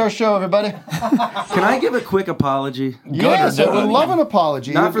right, that's our show, everybody. Can I give a quick apology? Yes, I would love an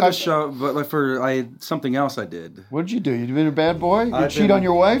apology. Not for the show, but like for something else I did. What did you do? You been a bad boy? You cheat on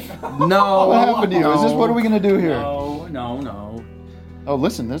your wife? No. What happened to you? Is this what are we going to do here? No. Oh,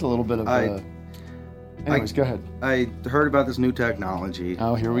 listen, there's a little bit of... anyways, go ahead. I heard about this new technology.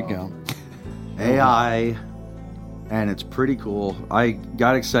 Oh, here we go. AI, and it's pretty cool. I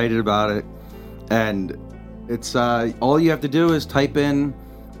got excited about it, and it's all you have to do is type in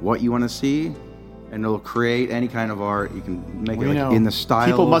what you want to see, and it'll create any kind of art. You can make it like, in the style.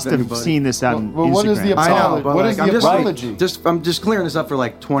 People must of have anybody. seen this on Well, Instagram. what is the I know, but what like, is the apology? I'm just clearing this up for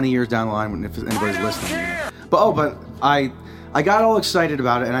like 20 years down the line if anybody's listening. But I got all excited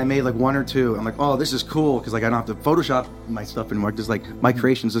about it, and I made like one or two. I'm like, oh, this is cool because like I don't have to Photoshop my stuff anymore. Just like my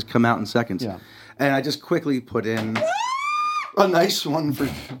creations just come out in seconds. Yeah. And I just quickly put in a nice one for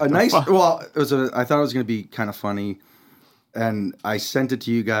a nice. Well, I thought it was going to be kind of funny, and I sent it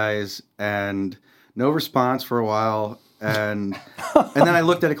to you guys, and no response for a while. And then I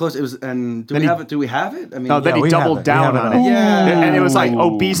looked at it close. It was, and do we have it? Do we have it? I mean, then he doubled down on it. Yeah, and it was like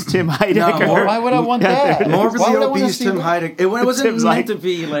obese Tim Heidecker. No, why would I want that? Morbidly obese Tim Heidecker. It wasn't meant to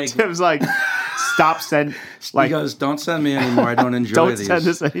be like. Tim's like, stop send. Like, he goes, don't send me anymore. I don't enjoy these. Send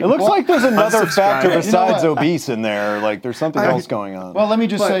this It looks like there's another factor Unsubscribe. besides obese in there. Like there's something else going on. Well, let me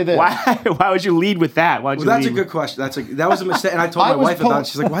just say this. Why would you lead with that? Why would you that's lead a good question. That was a mistake. And I told my wife about it.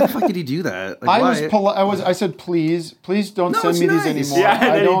 She's like, why the fuck did he do that? Like, I said, please don't send me these anymore.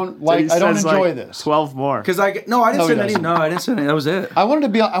 Yeah, I don't enjoy this. 12 more. Because I didn't send any. No, I didn't send any. That was it. I want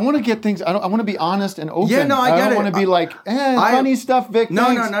to get things. I want to be honest and open. Yeah, no, I get it. don't want to be like, funny stuff, Vic. No.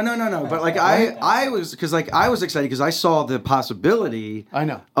 thanks. But like I was excited because I saw the possibility. I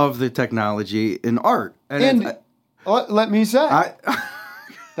know of the technology in art. And let me say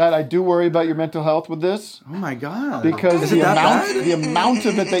that I do worry about your mental health with this. Oh my god! Because the amount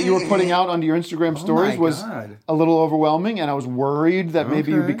of it that you were putting out onto your Instagram stories was a little overwhelming, and I was worried that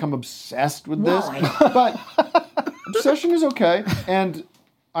maybe you become obsessed with this. But obsession is okay, and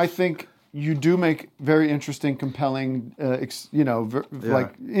I think you do make very interesting, compelling,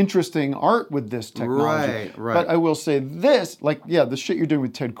 like interesting art with this technology. Right. But I will say this, the shit you're doing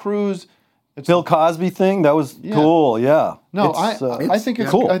with Ted Cruz. Bill Cosby thing, that was cool, yeah. No, I think it's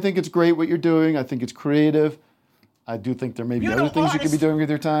cool. I think it's great what you're doing. I think it's creative. I do think there may be other things you could be doing with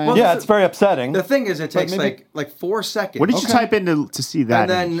your time. Well, it's very upsetting. The thing is, it takes like 4 seconds. What did you type in to see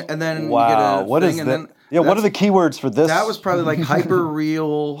that? And then wow, you get a what thing, is and that? then What are the keywords for this? That was probably like hyper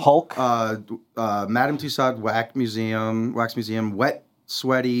real Hulk, Madame Tussauds Wax Museum, wet,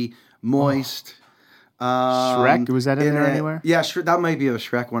 sweaty, moist. Shrek, was that in there anywhere? Yeah, that might be a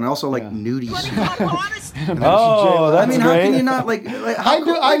Shrek one. Also, like nudie. Oh, that's how great. can you not like?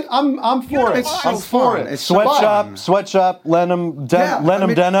 I'm for it. It's so I'm for it. It's Sweatshop, Lenham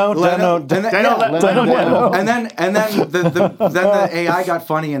Deno. And then the AI got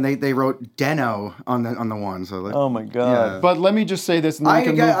funny and they wrote Deno on the one. So oh my god! Yeah. But let me just say this. And I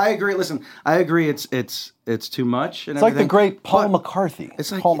agree. Listen, I agree. It's too much. And it's like the great Paul McCarthy.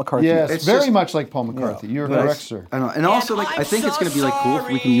 It's like Paul McCarthy. Yes, it's very much like Paul McCarthy. You're correct, sir. I know. And also, like, I think it's going to be like cool if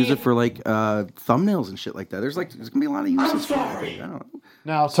we can use it for like thumbnails and shit like that. There's going to be a lot of uses for it. I don't know.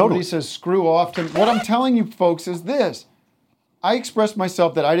 Now, somebody says screw off. What I'm telling you, folks, is this. I expressed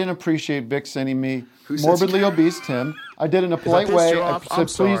myself that I didn't appreciate Vic sending me morbidly obese Tim. I did it in a polite way. I said,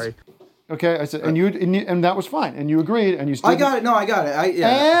 please. Okay, I said, and that was fine, and you agreed, and you still. I got it. No, I got it.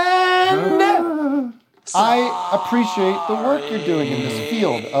 I appreciate the work you're doing in this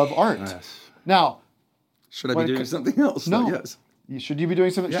field of art. Yes. Now, should I be doing something else? No. Yes. Should you be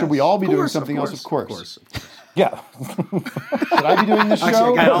doing something? Yes. Should we all be doing something else? Of course. Yeah. Should I be doing this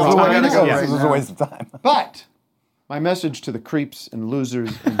show? This is a waste of time. But my message to the creeps and losers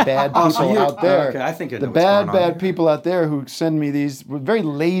and bad people out there, I think the bad people out there who send me these very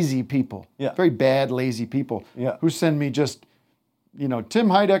lazy people, very bad lazy people, who send me just, Tim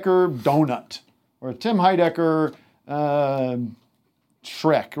Heidecker donut or Tim Heidecker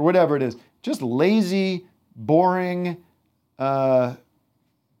Shrek or whatever it is, just lazy, boring.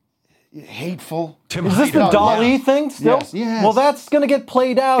 Hateful. Is this the Dali thing still? Yes. Well, that's going to get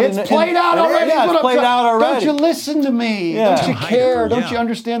played out. It's played out already. Yeah, it's played out already. Don't you listen to me? Yeah. Don't you care? Don't you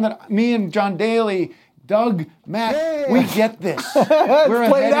understand that me and John Daly, Doug, Matt, we get this. We're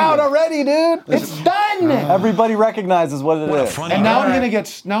played out already, dude. It's done. Everybody recognizes what it is. And now I'm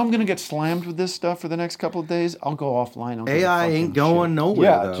gonna get slammed with this stuff for the next couple of days. I'll go offline. AI ain't going nowhere.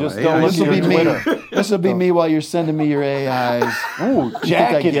 Yeah, just don't this look will at be Twitter. me. This will be me while you're sending me your AIs. Ooh, You think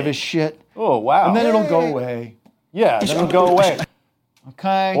I give a shit? Oh, wow. And then it'll go away. Yeah, then it'll go away.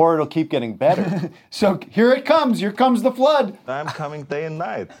 Okay. Or it'll keep getting better. So here it comes. Here comes the flood. I'm coming day and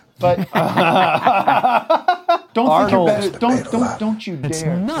night. But don't Arnold. think you're better. Don't you It's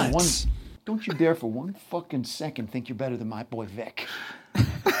dare. nuts. Don't you dare for one fucking second think you're better than my boy Vic.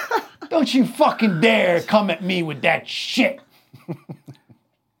 Don't you fucking dare come at me with that shit.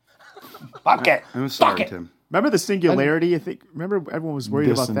 Fuck it. I'm sorry, Fuck it. Tim. Remember the singularity? I think. Remember everyone was worried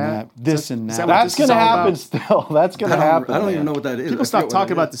This about and that. this and that. That's going to happen still. That's going to happen. I don't even man. know what that is. People I stop forget what talking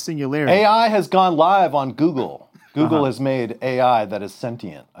that about is. the singularity. AI has gone live on Google. Google has made AI that is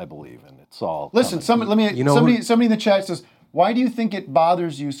sentient, I believe, and it's all. Listen, somebody in the chat says, why do you think it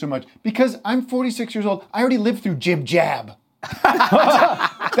bothers you so much? Because I'm 46 years old. I already lived through jib jab.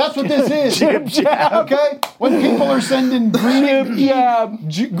 That's what this is. Jib jab. Okay? When people are sending greeting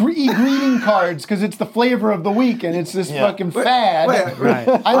cards because it's the flavor of the week and it's this fucking fad. Right.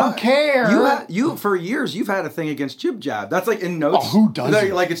 I don't care. You for years you've had a thing against jib jab. That's like in notes. Oh, who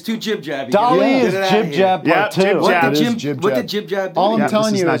doesn't? Like it's too jib jab. Dolly is jib jab part two. What did jib jab do? All I'm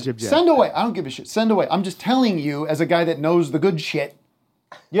telling you is jib jab. send away. I don't give a shit. Send away. I'm just telling you as a guy that knows the good shit.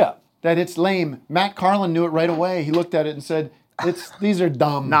 Yeah. That it's lame. Matt Carlin knew it right away. He looked at it and said, "These are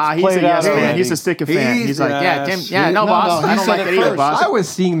dumb." Nah, he's a yes man. He's a sycophant. He's like, yeah, Tim, boss. I don't like it either, boss. I was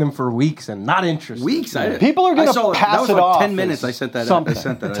seeing them for weeks and not interested. Weeks. People are going to pass that was it like off. 10 minutes. I sent that. Something. I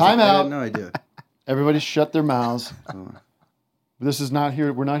sent that. Time I out. had no idea. Everybody shut their mouths. This is not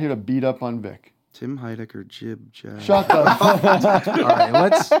here. We're not here to beat up on Vic. Tim Heidecker jib jab. Shut up. All right,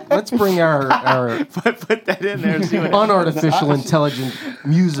 let's bring our put that in there. And see what unartificial intelligent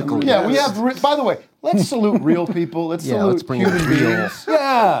musical. Yeah, we have. By the way, let's salute real people. Let's salute human beings.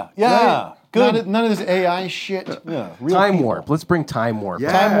 Yeah. Right? Good. None of this AI shit. Yeah. Time warp. Let's bring time warp.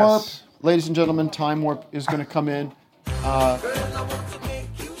 Yes. Time warp, ladies and gentlemen. Time warp is going to come in.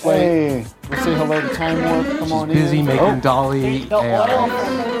 Let's say hello to Time Warp. Come on in. Busy making Dolly.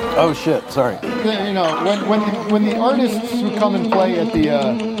 Oh shit! Sorry. You know, when the artists who come and play at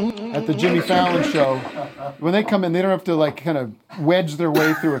the Jimmy Fallon show, when they come in, they don't have to like kind of wedge their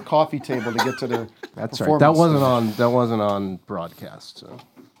way through a coffee table to get to their That's right. performance. That wasn't on broadcast. So.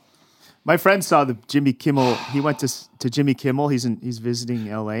 My friend saw the Jimmy Kimmel. He went to Jimmy Kimmel. He's visiting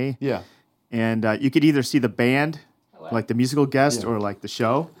L.A. Yeah. And you could either see the band, like the musical guest, or like the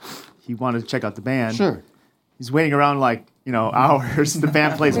show. He wanted to check out the band. Sure. He's waiting around like hours. The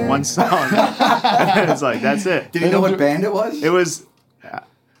band plays one song, and it's like that's it. Did you know what band it was? It was.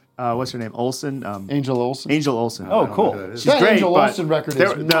 What's her name? Olsen. Angel Olsen. Angel Olsen. Oh, cool. She's That great. Angel but Olsen record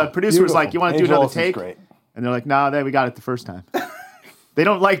is the producer was like, "You want to do Angel another Olsen's take?" great. And they're like, "No, we got it the first time." They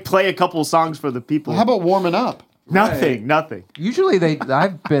don't like play a couple songs for the people. How about warming up? Nothing. Usually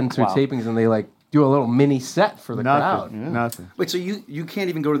I've been to Wow. tapings and they like do a little mini set for the crowd. Nothing. Wait, so you can't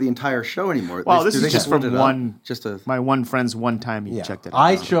even go to the entire show anymore? Well, this Do is they just split from it up? one. Just a. My one friend's one time he checked it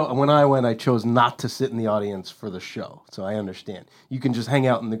out. When I went, I chose not to sit in the audience for the show, so I understand. You can just hang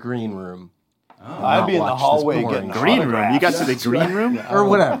out in the green room. I'd be in the watch this hallway boring getting green room. autographs. You got to the green room or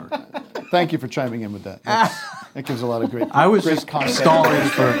whatever. Thank you for chiming in with that. That gives a lot of great. I was great just context. stalling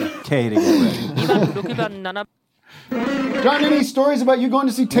for Kay to get ready. John, any stories about you going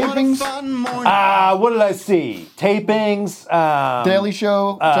to see tapings? What did I see? Tapings. Daily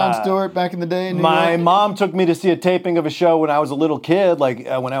Show, Jon Stewart back in the day in New My York? mom took me to see a taping of a show when I was a little kid, like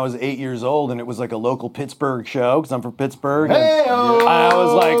when I was 8 years old, and it was like a local Pittsburgh show because I'm from Pittsburgh. and Hey-o! I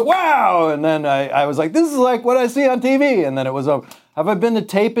was like, wow! And then I was like, this is like what I see on TV. And then it was have I been to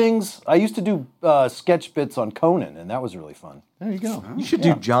tapings? I used to do sketch bits on Conan, and that was really fun. There you go. You should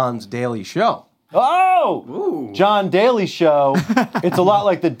do John's Daily Show. Oh! Ooh. John Daly Show. It's a lot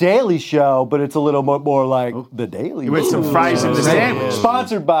like The Daily Show, but it's a little more like The Daily With some fries in the sandwich.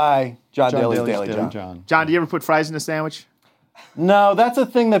 Sponsored by John Daly's Daly's Daily John. John, do you ever put fries in a sandwich? No, that's a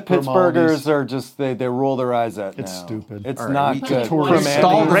thing that Grimaldi's. Pittsburghers are just, they roll their eyes at It's now. stupid. It's All right, not we good. can- From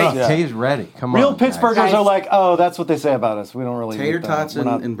Stalled Andy's, enough. yeah. Kay's ready. Come Real on. guys. Pittsburghers are like, oh, that's what they say about us. We don't really Tater eat them. tots We're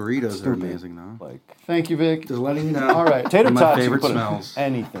not and burritos are stupid. amazing, though. Like, Thank you, Vic. Just letting you know. All right. tater They're my tots, you favorite put smells.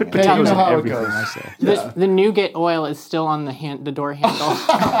 anything. in. Okay, you know how it Everything goes. I say. The nougat oil is still on the door handle.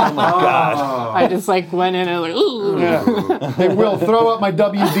 Oh my God. I just like went in and like, ooh. Yeah. Hey, Will, throw up my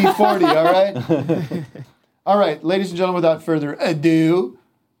WD-40, all right? All right, ladies and gentlemen, without further ado,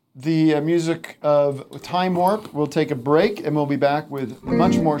 the music of Time Warp. We'll take a break, and we'll be back with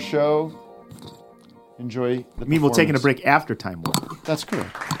much more show. Enjoy the I mean, we're taking a performance. break after Time Warp. That's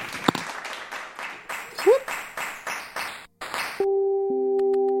correct.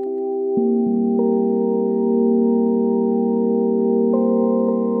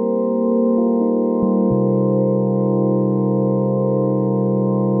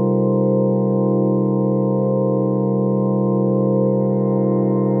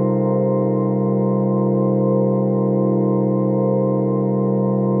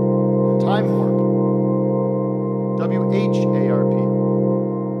 Time Warp. WHARP.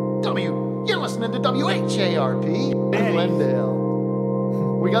 You're listening to WHARP.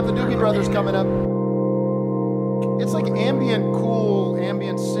 Glendale. We got the Doobie Brothers coming up. It's like ambient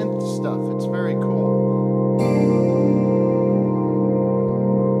synth stuff. It's very cool.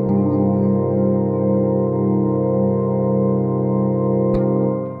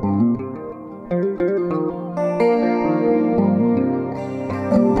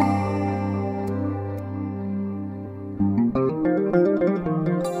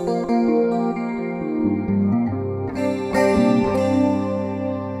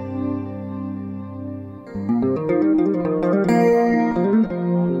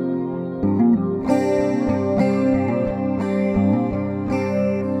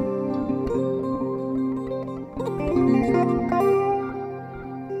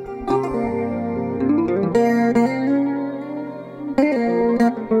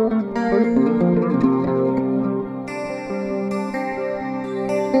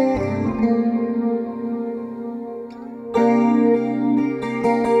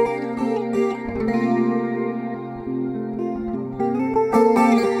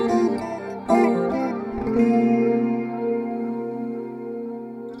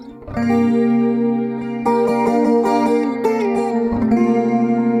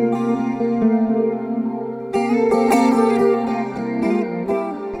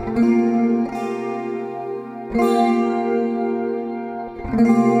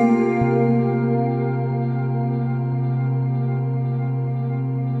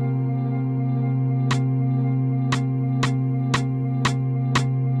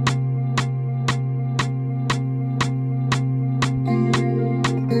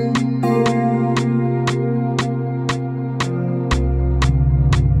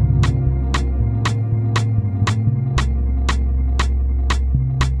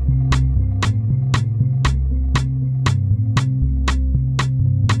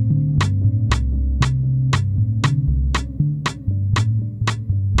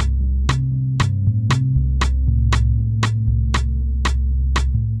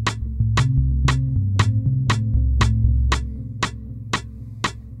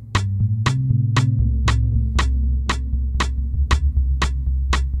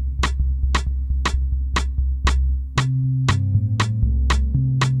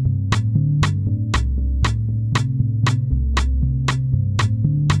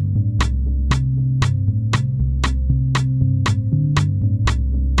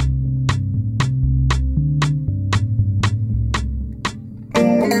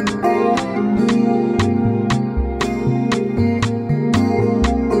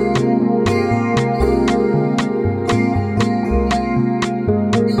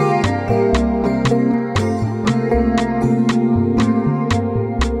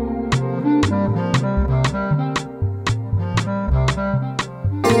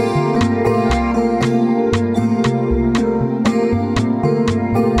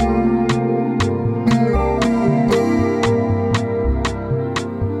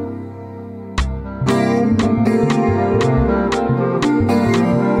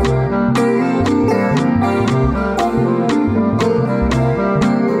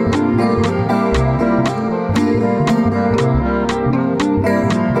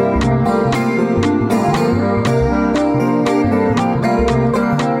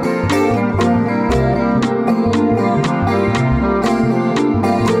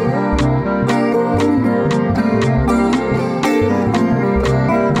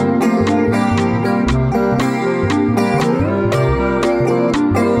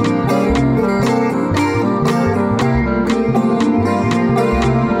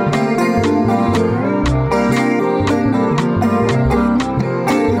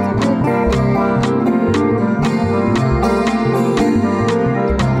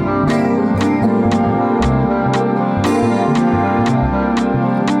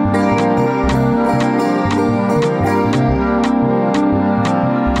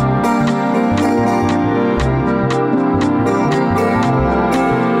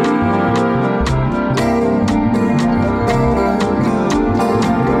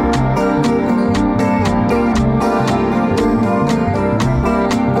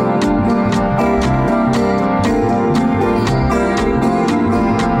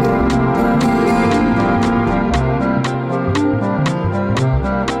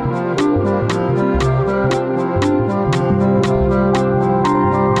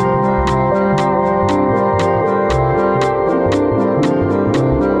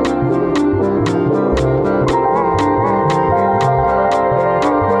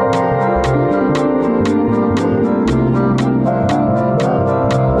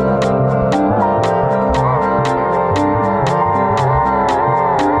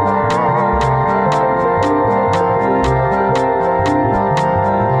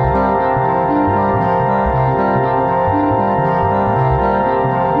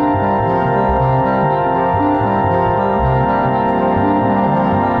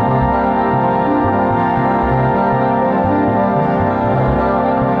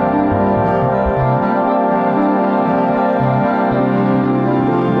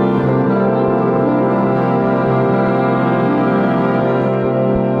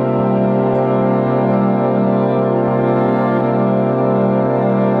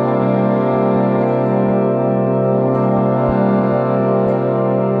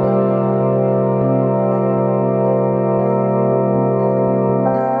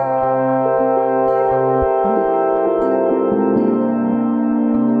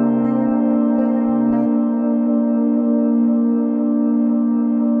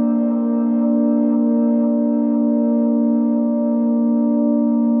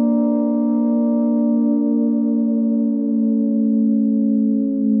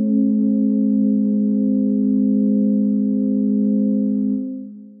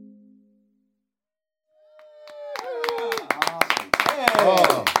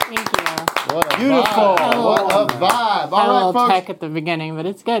 Beautiful. What a vibe. Had a All right, little folks. tech at the beginning, but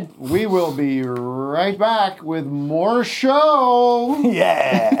it's good. We will be right back with more show.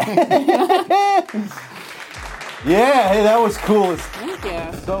 Yeah. Yeah, hey, that was cool. Thank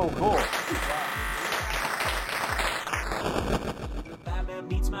you. So cool. Batman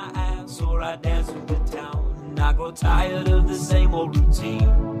beats my ass, or I dance with the town. And I grow tired of the same old routine.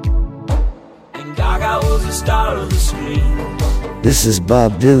 And Gaga was the star of the screen. This is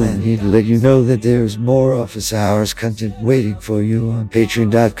Bob Dylan here to let you know that there's more Office Hours content waiting for you on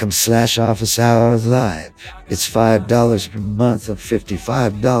patreon.com/Office Hours Live. It's $5 per month or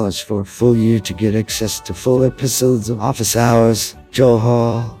 $55 for a full year to get access to full episodes of Office Hours, Joe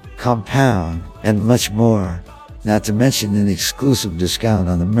Hall, Compound, and much more. Not to mention an exclusive discount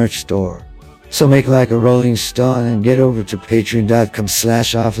on the merch store. So make like a Rolling Stone and get over to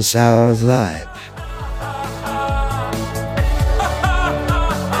patreon.com/Office Hours Live.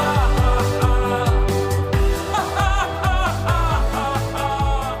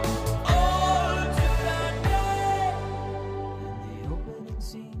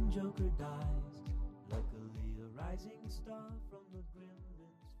 Joker dies. Luckily, a rising star from the grim.